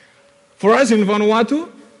 For us in Vanuatu,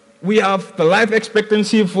 we have the life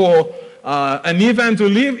expectancy for an infant to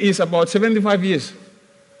live is about 75 years.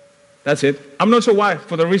 That's it. I'm not sure why,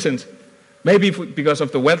 for the reasons. Maybe because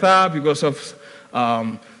of the weather, because of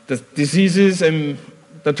the diseases and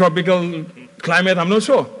the tropical climate, I'm not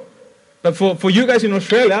sure. But for you guys in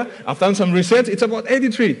Australia, I've done some research, it's about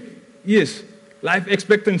 83 years, life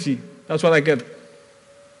expectancy. That's what I get.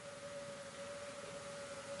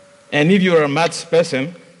 And if you're a maths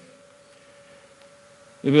person,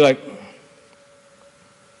 you'll be like,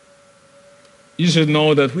 you should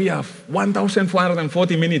know that we have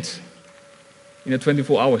 1,440 minutes in a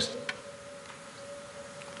 24 hours.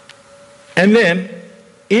 And then,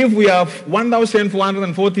 if we have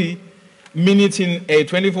 1,440 minutes in a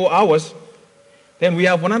 24 hours, then we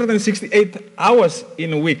have 168 hours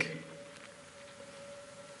in a week.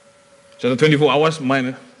 So the 24 hours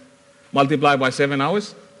multiplied by 7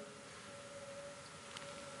 hours.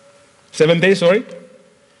 7 days, sorry.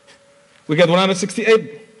 We get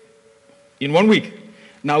 168 in 1 week.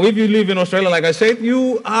 Now, if you live in Australia, like I said,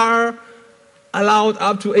 you are allowed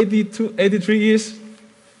up to 83 years.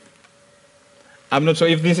 I'm not sure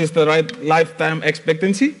if this is the right lifetime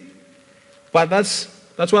expectancy, but that's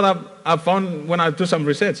what I've found when I do some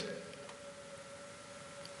research.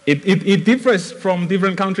 It differs from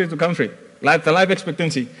different country to country, like the life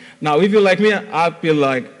expectancy. Now, if you're like me, I feel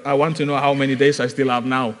like I want to know how many days I still have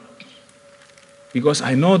now. Because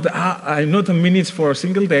I know the minutes for a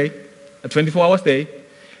single day, a 24-hour day,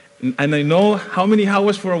 and I know how many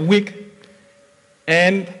hours for a week,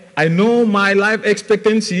 and I know my life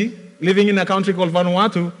expectancy living in a country called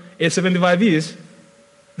Vanuatu is 75 years.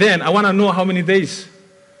 Then I want to know how many days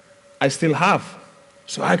I still have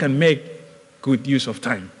so I can make good use of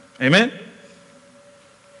time. Amen?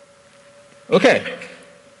 Okay.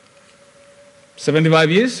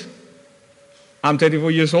 75 years. I'm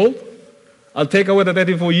 34 years old. I'll take away the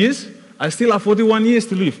 34 years. I still have 41 years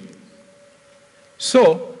to live.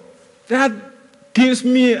 So, that gives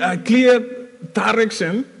me a clear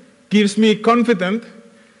direction, gives me confidence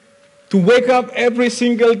to wake up every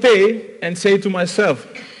single day and say to myself,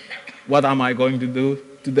 what am I going to do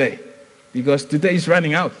today? Because today is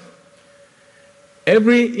running out.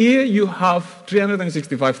 Every year you have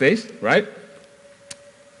 365 days, right?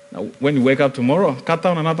 Now, when you wake up tomorrow, cut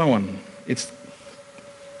down another one.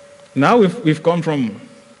 Now we've gone from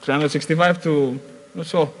 365 to, not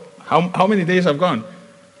sure how many days have gone.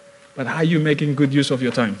 But are you making good use of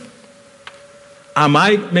your time? Am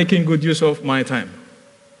I making good use of my time?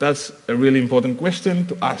 That's a really important question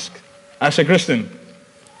to ask as a Christian.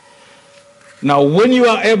 Now, when you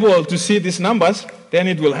are able to see these numbers, then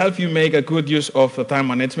it will help you make a good use of the time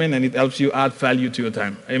management, and it helps you add value to your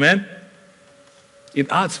time. Amen? It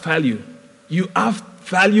adds value. You add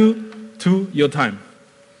value to your time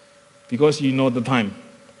because you know the time.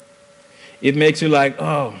 It makes you like,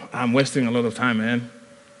 oh, I'm wasting a lot of time, man.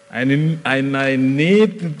 I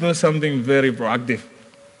need to do something very proactive.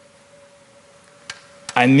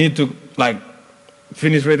 I need to,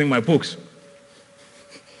 finish reading my books.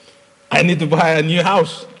 I need to buy a new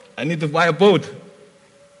house. I need to buy a boat.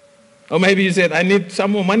 Or maybe you said, I need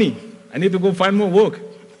some more money. I need to go find more work.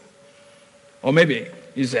 Or maybe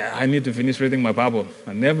you said, I need to finish reading my Bible.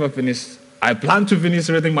 I plan to finish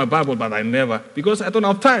reading my Bible, but I never, because I don't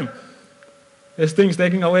have time. There's things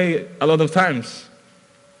taking away a lot of times.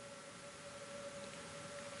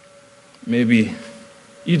 Maybe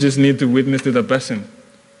you just need to witness to the person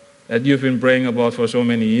that you've been praying about for so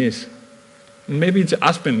many years. Maybe it's your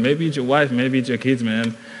husband, maybe it's your wife, maybe it's your kids,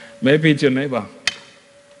 man. Maybe it's your neighbor.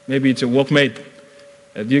 Maybe it's your workmate.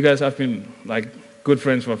 That you guys have been good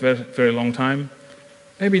friends for a very, very long time.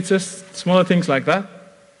 Maybe it's just smaller things like that.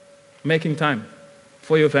 Making time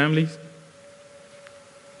for your families.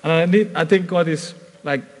 And I think God is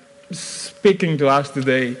speaking to us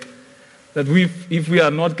today that if we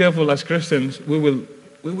are not careful as Christians, we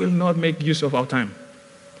will not make use of our time.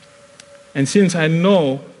 And since I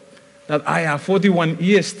know that I have 41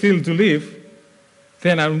 years still to live,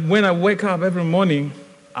 then when I wake up every morning,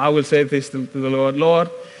 I will say this to the Lord, Lord,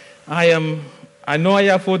 I know I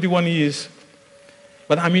have 41 years,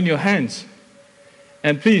 but I'm in your hands.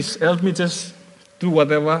 And please help me just do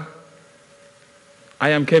whatever I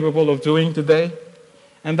am capable of doing today.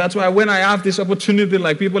 And that's why when I have this opportunity,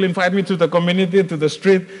 people invite me to the community, to the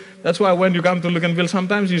street, that's why when you come to Luganville,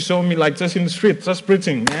 sometimes you show me just in the street, just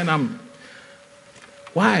preaching. Man,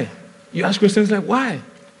 why? You ask Christians why?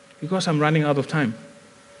 Because I'm running out of time.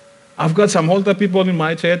 I've got some older people in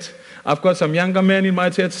my church. I've got some younger men in my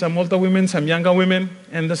church, some older women, some younger women.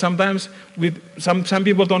 And sometimes some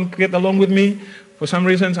people don't get along with me. For some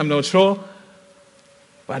reasons, I'm not sure.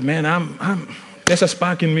 But man, there's a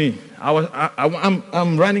spark in me.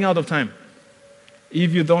 I'm running out of time.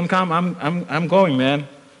 If you don't come, I'm going, man.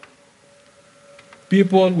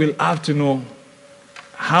 People will have to know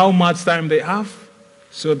how much time they have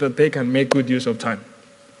so that they can make good use of time.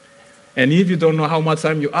 And if you don't know how much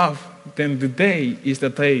time you have, then today is the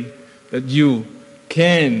day that you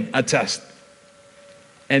can adjust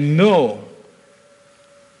and know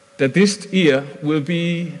that this year will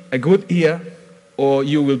be a good year or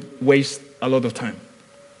you will waste a lot of time.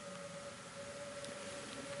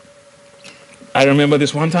 I remember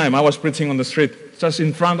this one time I was preaching on the street, just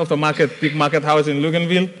in front of the big market house in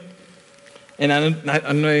Luganville. And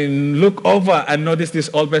I look over and notice this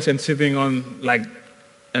old person sitting on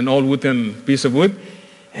an old wooden piece of wood.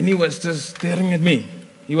 And he was just staring at me.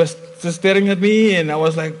 He was just staring at me, and I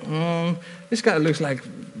was like, this guy looks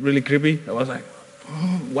really creepy. I was like,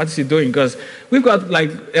 what's he doing? Because we've got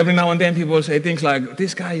every now and then people say things like,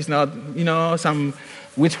 this guy is not, some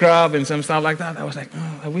witchcraft and some stuff like that. I was like,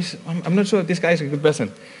 I'm not sure if this guy is a good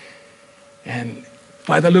person. And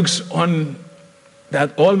by the looks on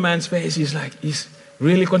that old man's face, he's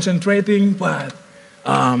really concentrating, but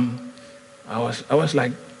I was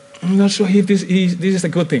like, I'm not sure if this is a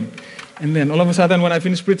good thing. And then all of a sudden, when I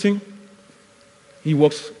finished preaching, he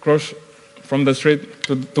walks across from the street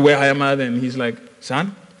to where I am at, and he's like,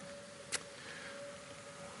 son?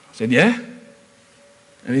 I said, yeah?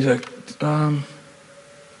 And he's like, can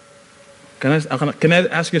I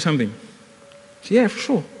ask you something? I said, yeah, for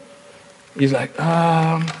sure. He's like,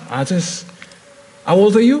 how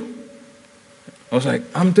old are you? I was like,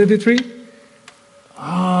 I'm 33.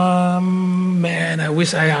 Man, I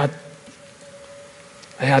wish I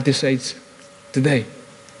had this age today.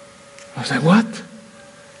 I was like, what?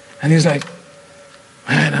 And he's like,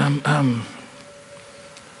 man,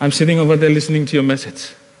 I'm sitting over there listening to your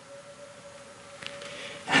message.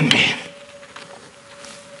 And man,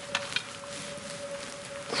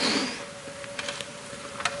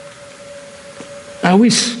 I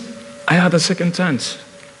wish I had a second chance.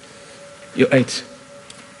 You're 8.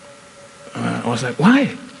 I was like,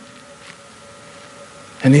 why?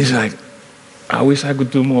 And he's like, I wish I could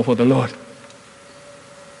do more for the Lord.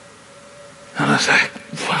 And I was like,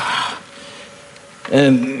 wow.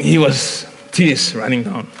 And he was tears running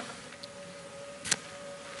down.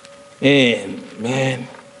 And man,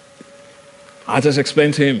 I just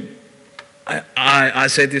explained to him. I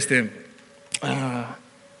said this to him.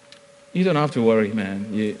 You don't have to worry,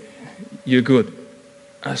 man. You're good.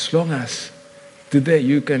 As long as today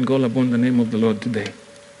you can call upon the name of the Lord today.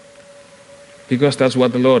 Because that's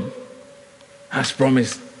what the Lord has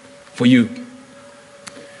promised for you.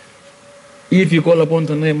 If you call upon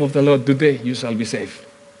the name of the Lord today, you shall be saved.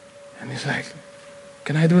 And he's like,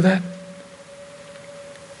 can I do that?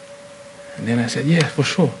 And then I said, yeah, for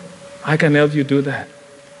sure. I can help you do that.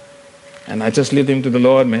 And I just led him to the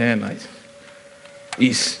Lord, man.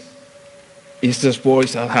 He's just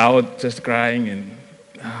voiced out, just crying, and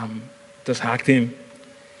just hugged him.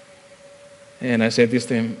 And I said this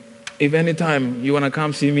to him, if anytime you want to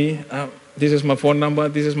come see me, this is my phone number,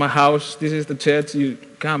 this is my house, this is the church, you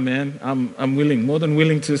come, man. I'm willing, more than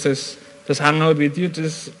willing to just hang out with you.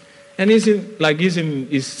 And he's in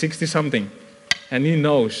his 60-something. And he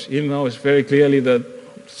knows very clearly that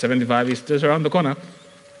 75 is just around the corner.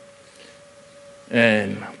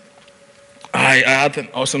 And I had an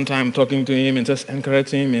awesome time talking to him and just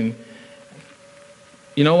encouraging him. And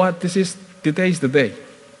you know what? Today is the day.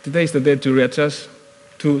 Today is the day to readjust,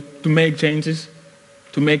 to make changes,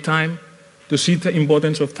 to make time, to see the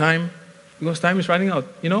importance of time, because time is running out,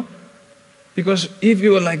 Because if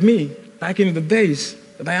you were like me, back in the days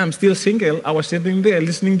that I am still single, I was sitting there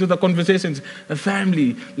listening to the conversations, the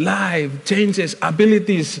family, life, changes,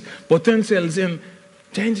 abilities, potentials, and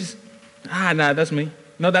changes. Nah, that's me.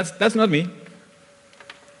 No, that's not me.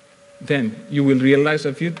 Then you will realize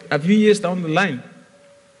a few years down the line,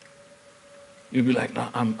 you'll be like, no,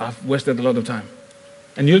 I've wasted a lot of time.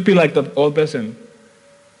 And you'll be like that old person.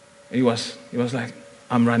 He was like,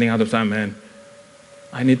 I'm running out of time, man.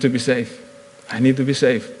 I need to be safe. I need to be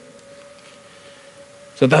safe.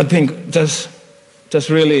 So that thing just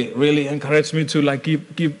really, really encouraged me to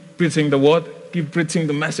keep preaching the word, keep preaching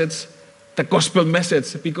the message, the gospel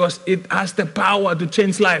message, because it has the power to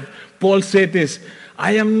change life. Paul said this,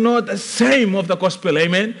 I am not ashamed of the gospel,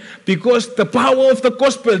 amen? Because the power of the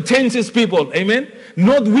gospel changes people, amen?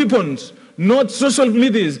 Not weapons, not social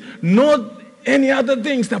medias, not any other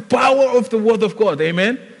things. The power of the word of God,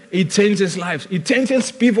 amen? It changes lives. It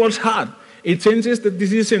changes people's heart. It changes the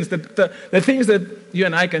decisions, the things that you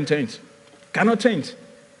and I can change. Cannot change.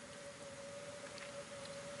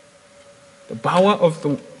 The power of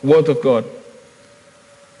the word of God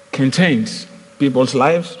can change people's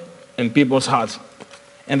lives and people's hearts.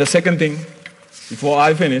 And the second thing, before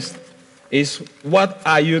I finish, is what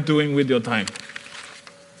are you doing with your time?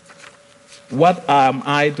 What am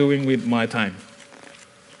I doing with my time?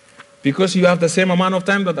 Because you have the same amount of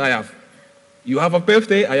time that I have. You have a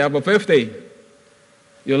birthday, I have a birthday.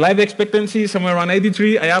 Your life expectancy is somewhere around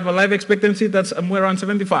 83, I have a life expectancy that's somewhere around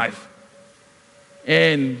 75.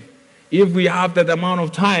 And if we have that amount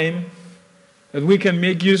of time that we can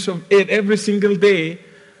make use of it every single day,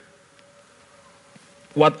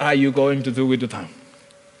 what are you going to do with your time?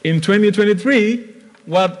 In 2023,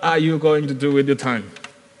 what are you going to do with your time?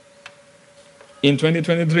 In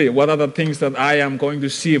 2023, what are the things that I am going to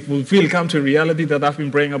see fulfill, come to reality that I've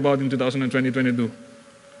been praying about in 2022?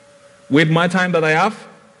 With my time that I have,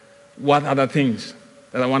 what are the things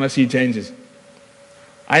that I want to see changes?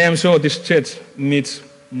 I am sure this church needs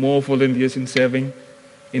more volunteers in serving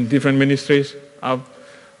in different ministries. I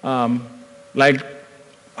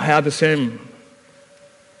have the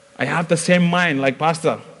same mind like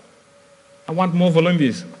Pastor. I want more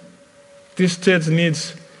volunteers. This church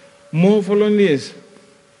needs more volunteers.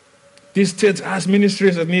 This church has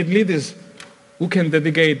ministries that need leaders who can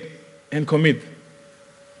dedicate and commit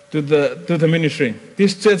to the ministry.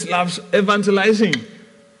 This church loves evangelizing.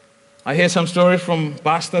 I heard some stories from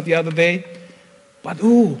Pastor the other day, but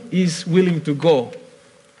who is willing to go?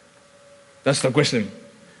 That's the question.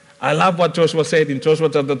 I love what Joshua said in Joshua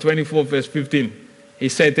chapter 24, verse 15. He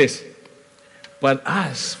said this, but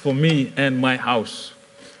as for me and my house,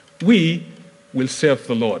 we will serve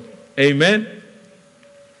the Lord. Amen.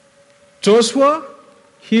 Joshua,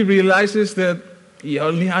 he realizes that he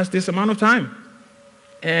only has this amount of time.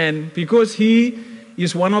 And because he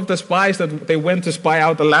is one of the spies that they went to spy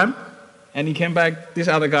out the land, and he came back, this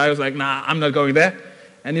other guy was like, nah, I'm not going there.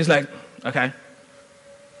 And he's like, okay.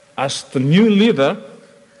 As the new leader,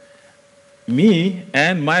 me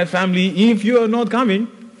and my family, if you are not coming,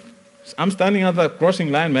 I'm standing at the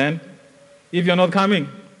crossing line, man. If you're not coming,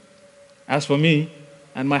 as for me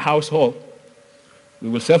and my household, we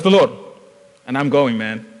will serve the Lord. And I'm going,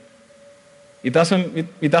 man.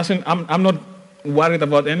 I'm not worried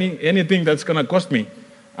about anything that's going to cost me.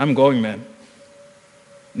 I'm going, man.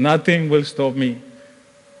 Nothing will stop me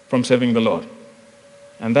from serving the Lord.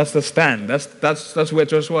 And that's the stand. That's where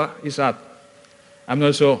Joshua is at. I'm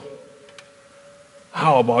not sure.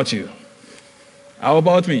 How about you? How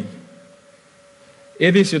about me?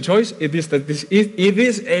 It is your choice. It is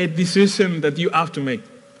a decision that you have to make.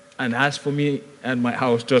 And as for me and my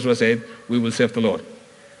house, Joshua said, we will serve the Lord.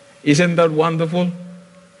 Isn't that wonderful?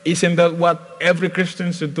 Isn't that what every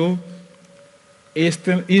Christian should do?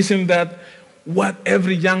 Isn't that what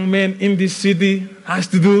every young man in this city has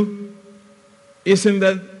to do? Isn't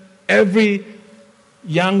that every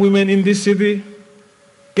young woman in this city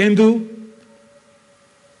can do?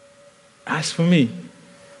 As for me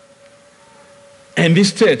and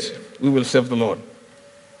this church, we will serve the Lord.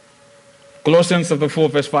 Colossians chapter 4,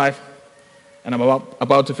 verse 5, and I'm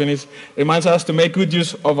about to finish, reminds us to make good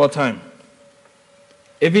use of our time.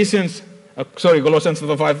 Colossians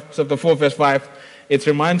chapter 4, verse 5, it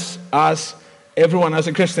reminds us, everyone as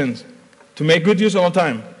a Christian, to make good use of our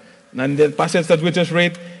time. And the passage that we just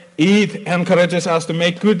read, it encourages us to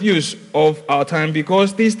make good use of our time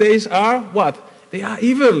because these days are what? They are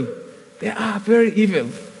evil. They are very evil.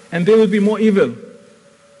 And they will be more evil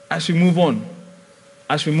as we move on.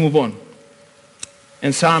 As we move on.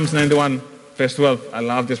 In Psalms 91, verse 12, I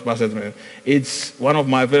love this passage, man. It's one of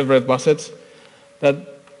my favorite passages. That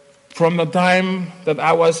from the time that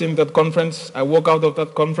I was in that conference, I walk out of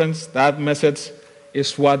that conference, that message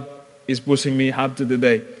is what is pushing me up to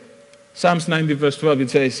today. Psalms 90, verse 12, it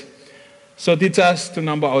says, so teach us to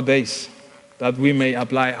number our days, that we may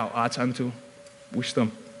apply our hearts unto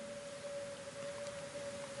wisdom.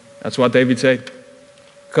 That's what David said.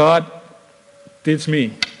 God, teach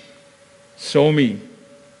me, show me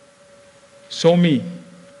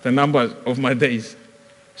the numbers of my days,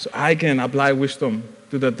 so I can apply wisdom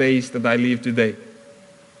to the days that I live today.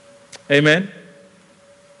 Amen?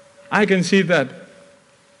 I can see that.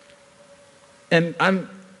 And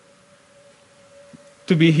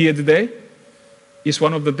to be here today is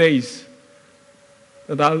one of the days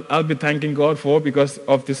that I'll be thanking God for because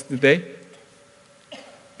of this today.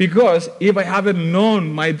 Because if I haven't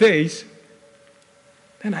known my days,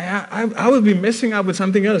 then I would be messing up with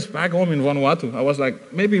something else back home in Vanuatu. I was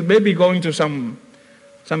like, maybe going to some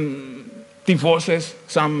divorces,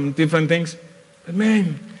 some different things. But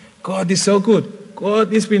man, God is so good.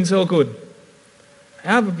 God has been so good. I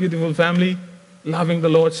have a beautiful family, loving the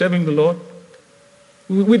Lord, serving the Lord.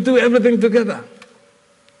 We do everything together.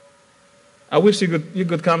 I wish you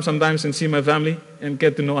could come sometimes and see my family and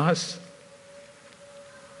get to know us.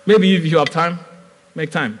 Maybe if you have time,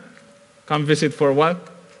 make time. Come visit for a while,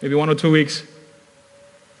 maybe 1 or 2 weeks.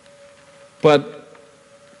 But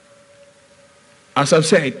as I've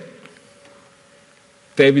said,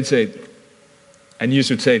 David said, and you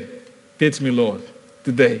should say, teach me, Lord,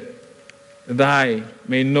 today, that I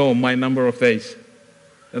may know my number of days,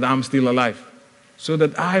 that I'm still alive, so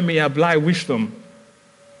that I may apply wisdom,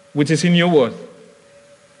 which is in your word,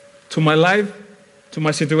 to my life, to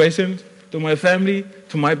my situation, to my family,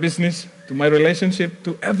 to my business, to my relationship,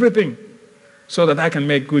 to everything, so that I can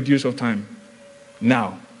make good use of time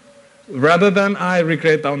now, rather than I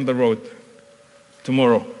regret down the road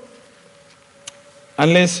tomorrow.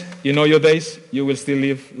 Unless you know your days, you will still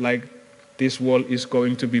live like this world is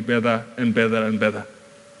going to be better and better and better.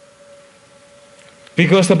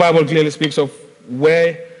 Because the Bible clearly speaks of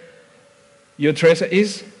where your treasure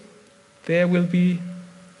is, there will be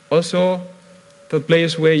also the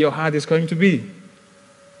place where your heart is going to be.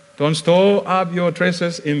 Don't store up your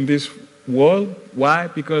treasures in this world. Why?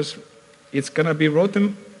 Because it's going to be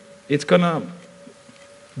rotten. It's going to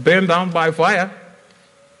burn down by fire.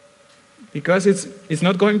 Because it's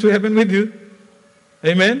not going to happen with you.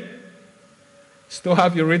 Amen? Store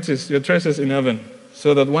up your riches, your treasures in heaven,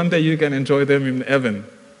 so that one day you can enjoy them in heaven.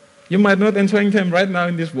 You might not enjoy them right now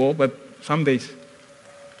in this world, but some days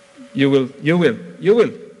you will,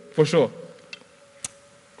 for sure.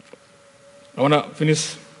 I want to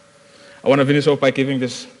finish off by giving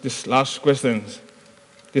this last question,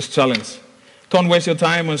 this challenge. Don't waste your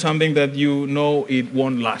time on something that you know it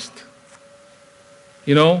won't last.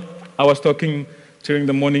 You know, I was talking during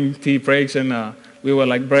the morning tea breaks, and we were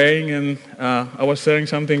like praying, and I was sharing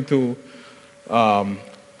something to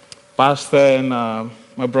Pastor and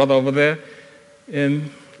my brother over there. And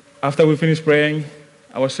after we finished praying,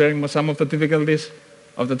 I was sharing some of the difficulties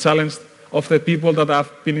of the challenge of the people that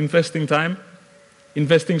have been investing time.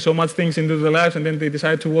 investing so much things into their lives, and then they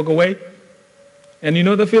decide to walk away. And you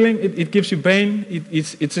know the feeling? It gives you pain.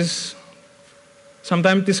 It just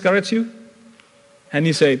sometimes discourages you. And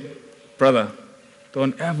he said, brother,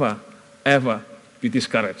 don't ever be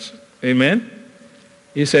discouraged. Amen?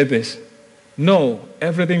 He said this, no,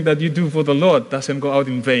 everything that you do for the Lord doesn't go out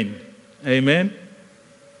in vain. Amen?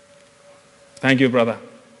 Thank you, brother.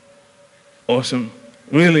 Awesome.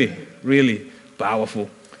 Really, really powerful.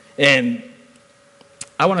 And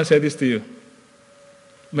I want to say this to you.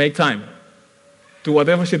 Make time to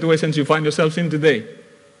whatever situations you find yourselves in today.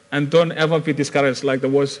 And don't ever be discouraged like the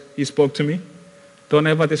words he spoke to me. Don't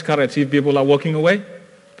ever discourage if people are walking away.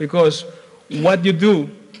 Because what you do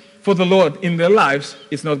for the Lord in their lives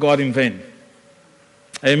is not God in vain.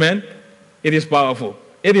 Amen? It is powerful.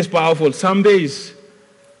 It is powerful. Some days,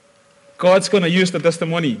 God's going to use the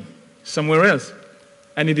testimony somewhere else.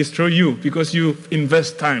 And it is through you because you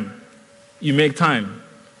invest time. You make time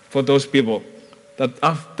for those people that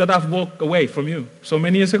have walked away from you so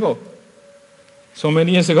many years ago. So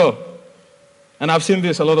many years ago. And I've seen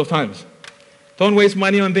this a lot of times. Don't waste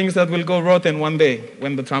money on things that will go rotten one day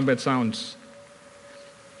when the trumpet sounds.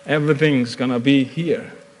 Everything's going to be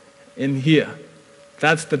here, in here.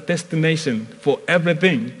 That's the destination for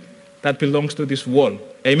everything that belongs to this world.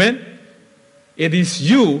 Amen? It is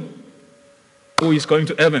you who is going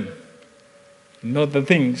to heaven, not the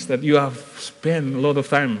things that you have spent a lot of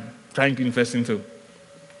time trying to invest into.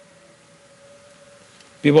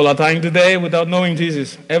 People are dying today without knowing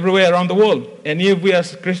Jesus everywhere around the world. And if we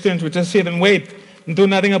as Christians, we just sit and wait and do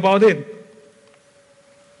nothing about it.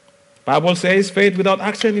 Bible says faith without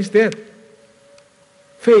action is dead.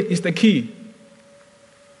 Faith is the key.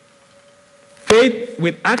 Faith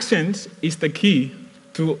with actions is the key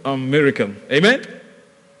to a miracle. Amen?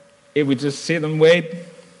 If we just sit and wait,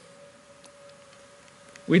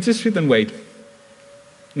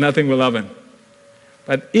 nothing will happen.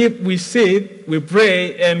 But if we sit, we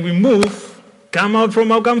pray, and we move, come out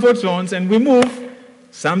from our comfort zones, and we move,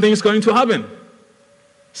 something's going to happen.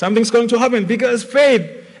 Something's going to happen because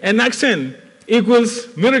faith and action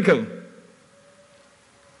equals miracle.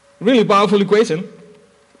 Really powerful equation.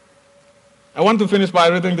 I want to finish by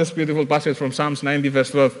reading this beautiful passage from Psalms 90, verse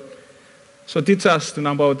 12. So teach us to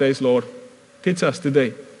number our days, Lord. Teach us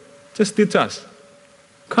today. Just teach us.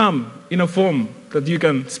 Come in a form that you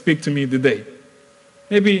can speak to me today.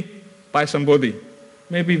 Maybe by somebody.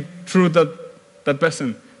 Maybe through that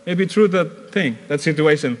person. Maybe through that thing, that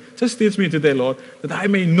situation. Just teach me today, Lord, that I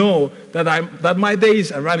may know that my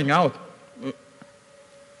days are running out.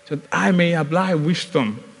 So that I may apply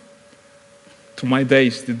wisdom to my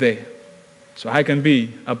days today. So I can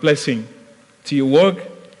be a blessing to your work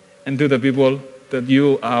and to the people that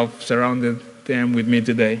you have surrounded them with me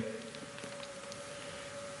today.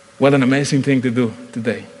 What an amazing thing to do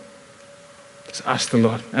today. Just ask the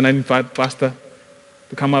Lord. And I invite Pastor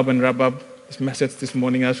to come up and wrap up this message this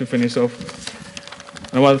morning as we finish off.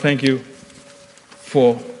 And I want to thank you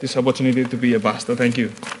for this opportunity to be a pastor. Thank you.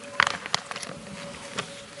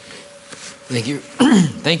 Thank you.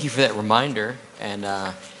 Thank you for that reminder. And,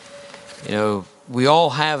 we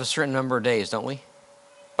all have a certain number of days, don't we?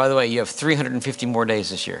 By the way, you have 350 more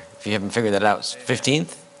days this year. If you haven't figured that out, it's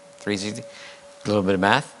 15th, 360, a little bit of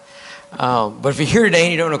math. But if you're here today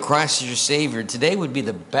and you don't know Christ as your Savior, today would be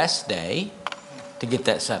the best day to get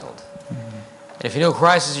that settled. And if you know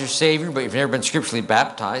Christ as your Savior, but you've never been scripturally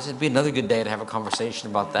baptized, it'd be another good day to have a conversation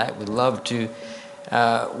about that. We'd love to.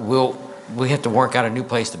 We have to work out a new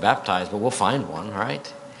place to baptize, but we'll find one,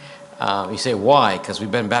 right? You say, why? Because we've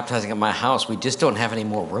been baptizing at my house. We just don't have any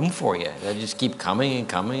more room for you. They just keep coming and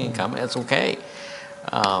coming and coming. That's okay.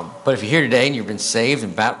 But if you're here today and you've been saved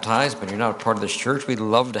and baptized, but you're not a part of this church, we'd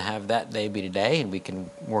love to have that day be today, and we can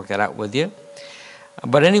work that out with you.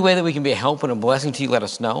 But any way that we can be a help and a blessing to you, let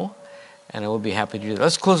us know, and I will be happy to do that.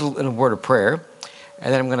 Let's close in a word of prayer,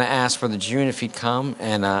 and then I'm going to ask Brother June if he'd come,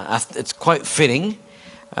 and it's quite fitting.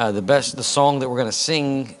 The song that we're going to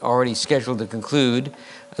sing, already scheduled to conclude,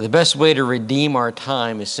 the best way to redeem our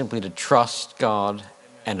time is simply to trust God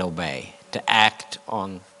and obey, to act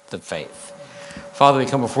on the faith. Father, we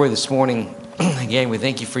come before you this morning. Again, we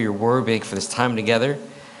thank you for your word, we thank you for this time together.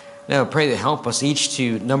 Now, I pray to help us each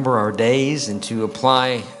to number our days and to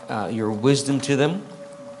apply your wisdom to them.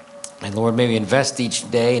 And Lord, may we invest each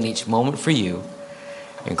day and each moment for you.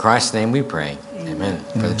 In Christ's name we pray. Amen.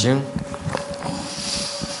 Brother June.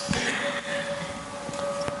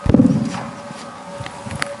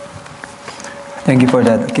 Thank you for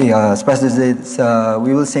that. Okay, as Pastor said,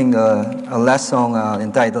 we will sing a last song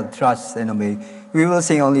entitled Trust and Obey. We will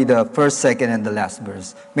sing only the first, second, and the last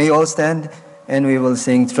verse. May you all stand, and we will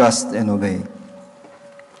sing Trust and Obey.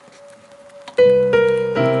 When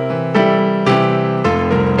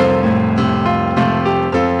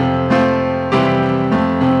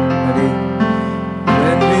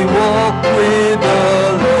we walk with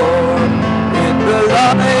the Lord in the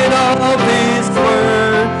light of His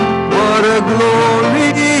Word, what a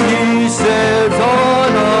glory He sheds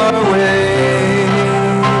on our way.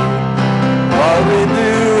 While we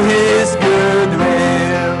do His good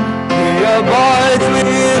will, He abides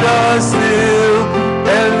with us still,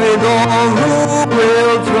 and with all who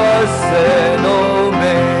will trust and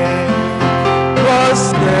obey.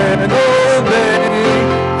 Trust and obey,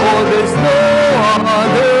 for there's no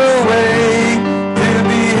other way to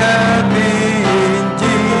be happy in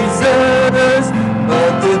Jesus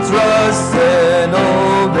but to trust and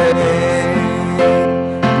obey.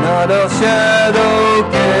 Not a shadow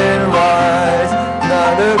can rise,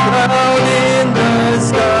 not a cloud in the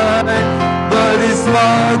sky, but His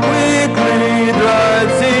love quickly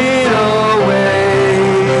drives it away.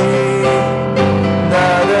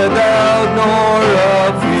 Not a doubt nor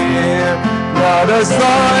a fear, not a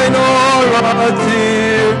sign or a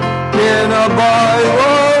tear can abide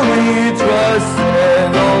while we trust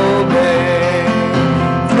and obey.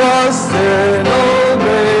 Trust and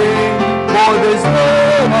obey, for there's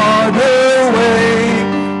no other way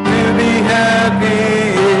to be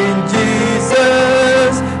happy in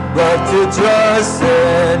Jesus but to trust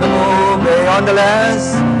and obey. On the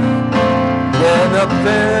last, when the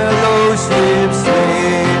fellowship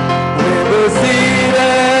sweet, we will sit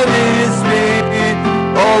at His feet,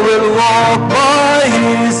 or will walk by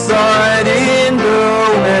His side in the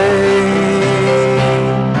way.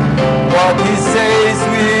 What He says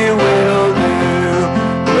we will do,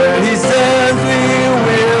 where He says we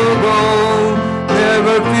will go.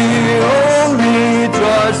 Never fear, only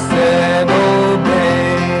trust and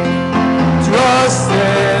obey. Trust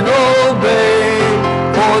and obey,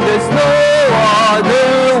 for there's no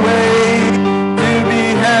other way to be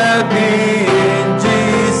happy in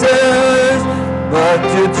Jesus but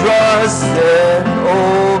to trust and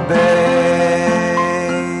obey.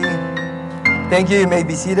 Thank you. You may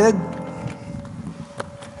be seated.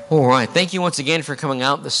 All right. Thank you once again for coming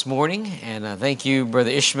out this morning. And thank you, Brother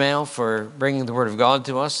Ishmael, for bringing the Word of God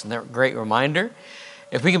to us and that great reminder.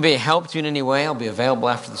 If we can be a help to you in any way, I'll be available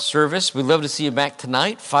after the service. We'd love to see you back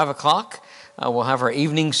tonight, 5 o'clock. We'll have our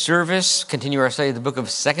evening service, continue our study of the book of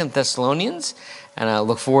 2 Thessalonians. And I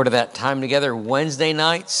look forward to that time together. Wednesday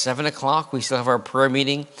night, 7 o'clock, we still have our prayer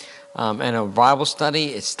meeting and a Bible study.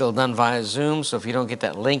 It's still done via Zoom, so if you don't get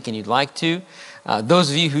that link and you'd like to,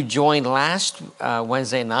 those of you who joined last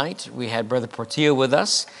Wednesday night, we had Brother Portillo with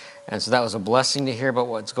us, and so that was a blessing to hear about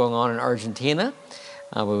what's going on in Argentina.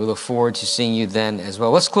 But we look forward to seeing you then as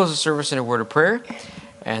well. Let's close the service in a word of prayer,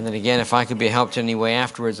 and then again, if I could be a help to any way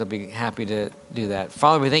afterwards, I'll be happy to do that.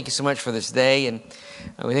 Father, we thank you so much for this day, and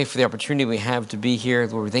we thank you for the opportunity we have to be here.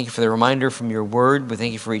 Lord, we thank you for the reminder from your word. We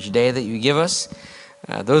thank you for each day that you give us.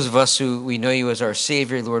 Those of us who we know you as our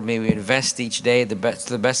Savior, Lord, may we invest each day to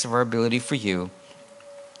the best of our ability for you.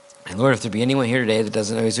 And Lord, if there be anyone here today that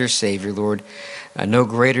doesn't know he's their Savior, Lord, no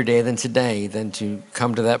greater day than today than to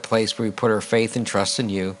come to that place where we put our faith and trust in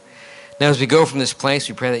you. Now, as we go from this place,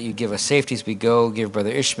 we pray that you give us safety as we go. Give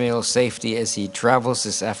Brother Ishmael safety as he travels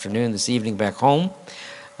this afternoon, this evening back home,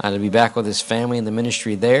 to be back with his family in the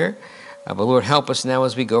ministry there. But Lord, help us now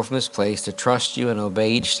as we go from this place to trust you and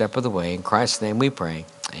obey each step of the way. In Christ's name we pray.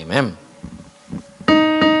 Amen.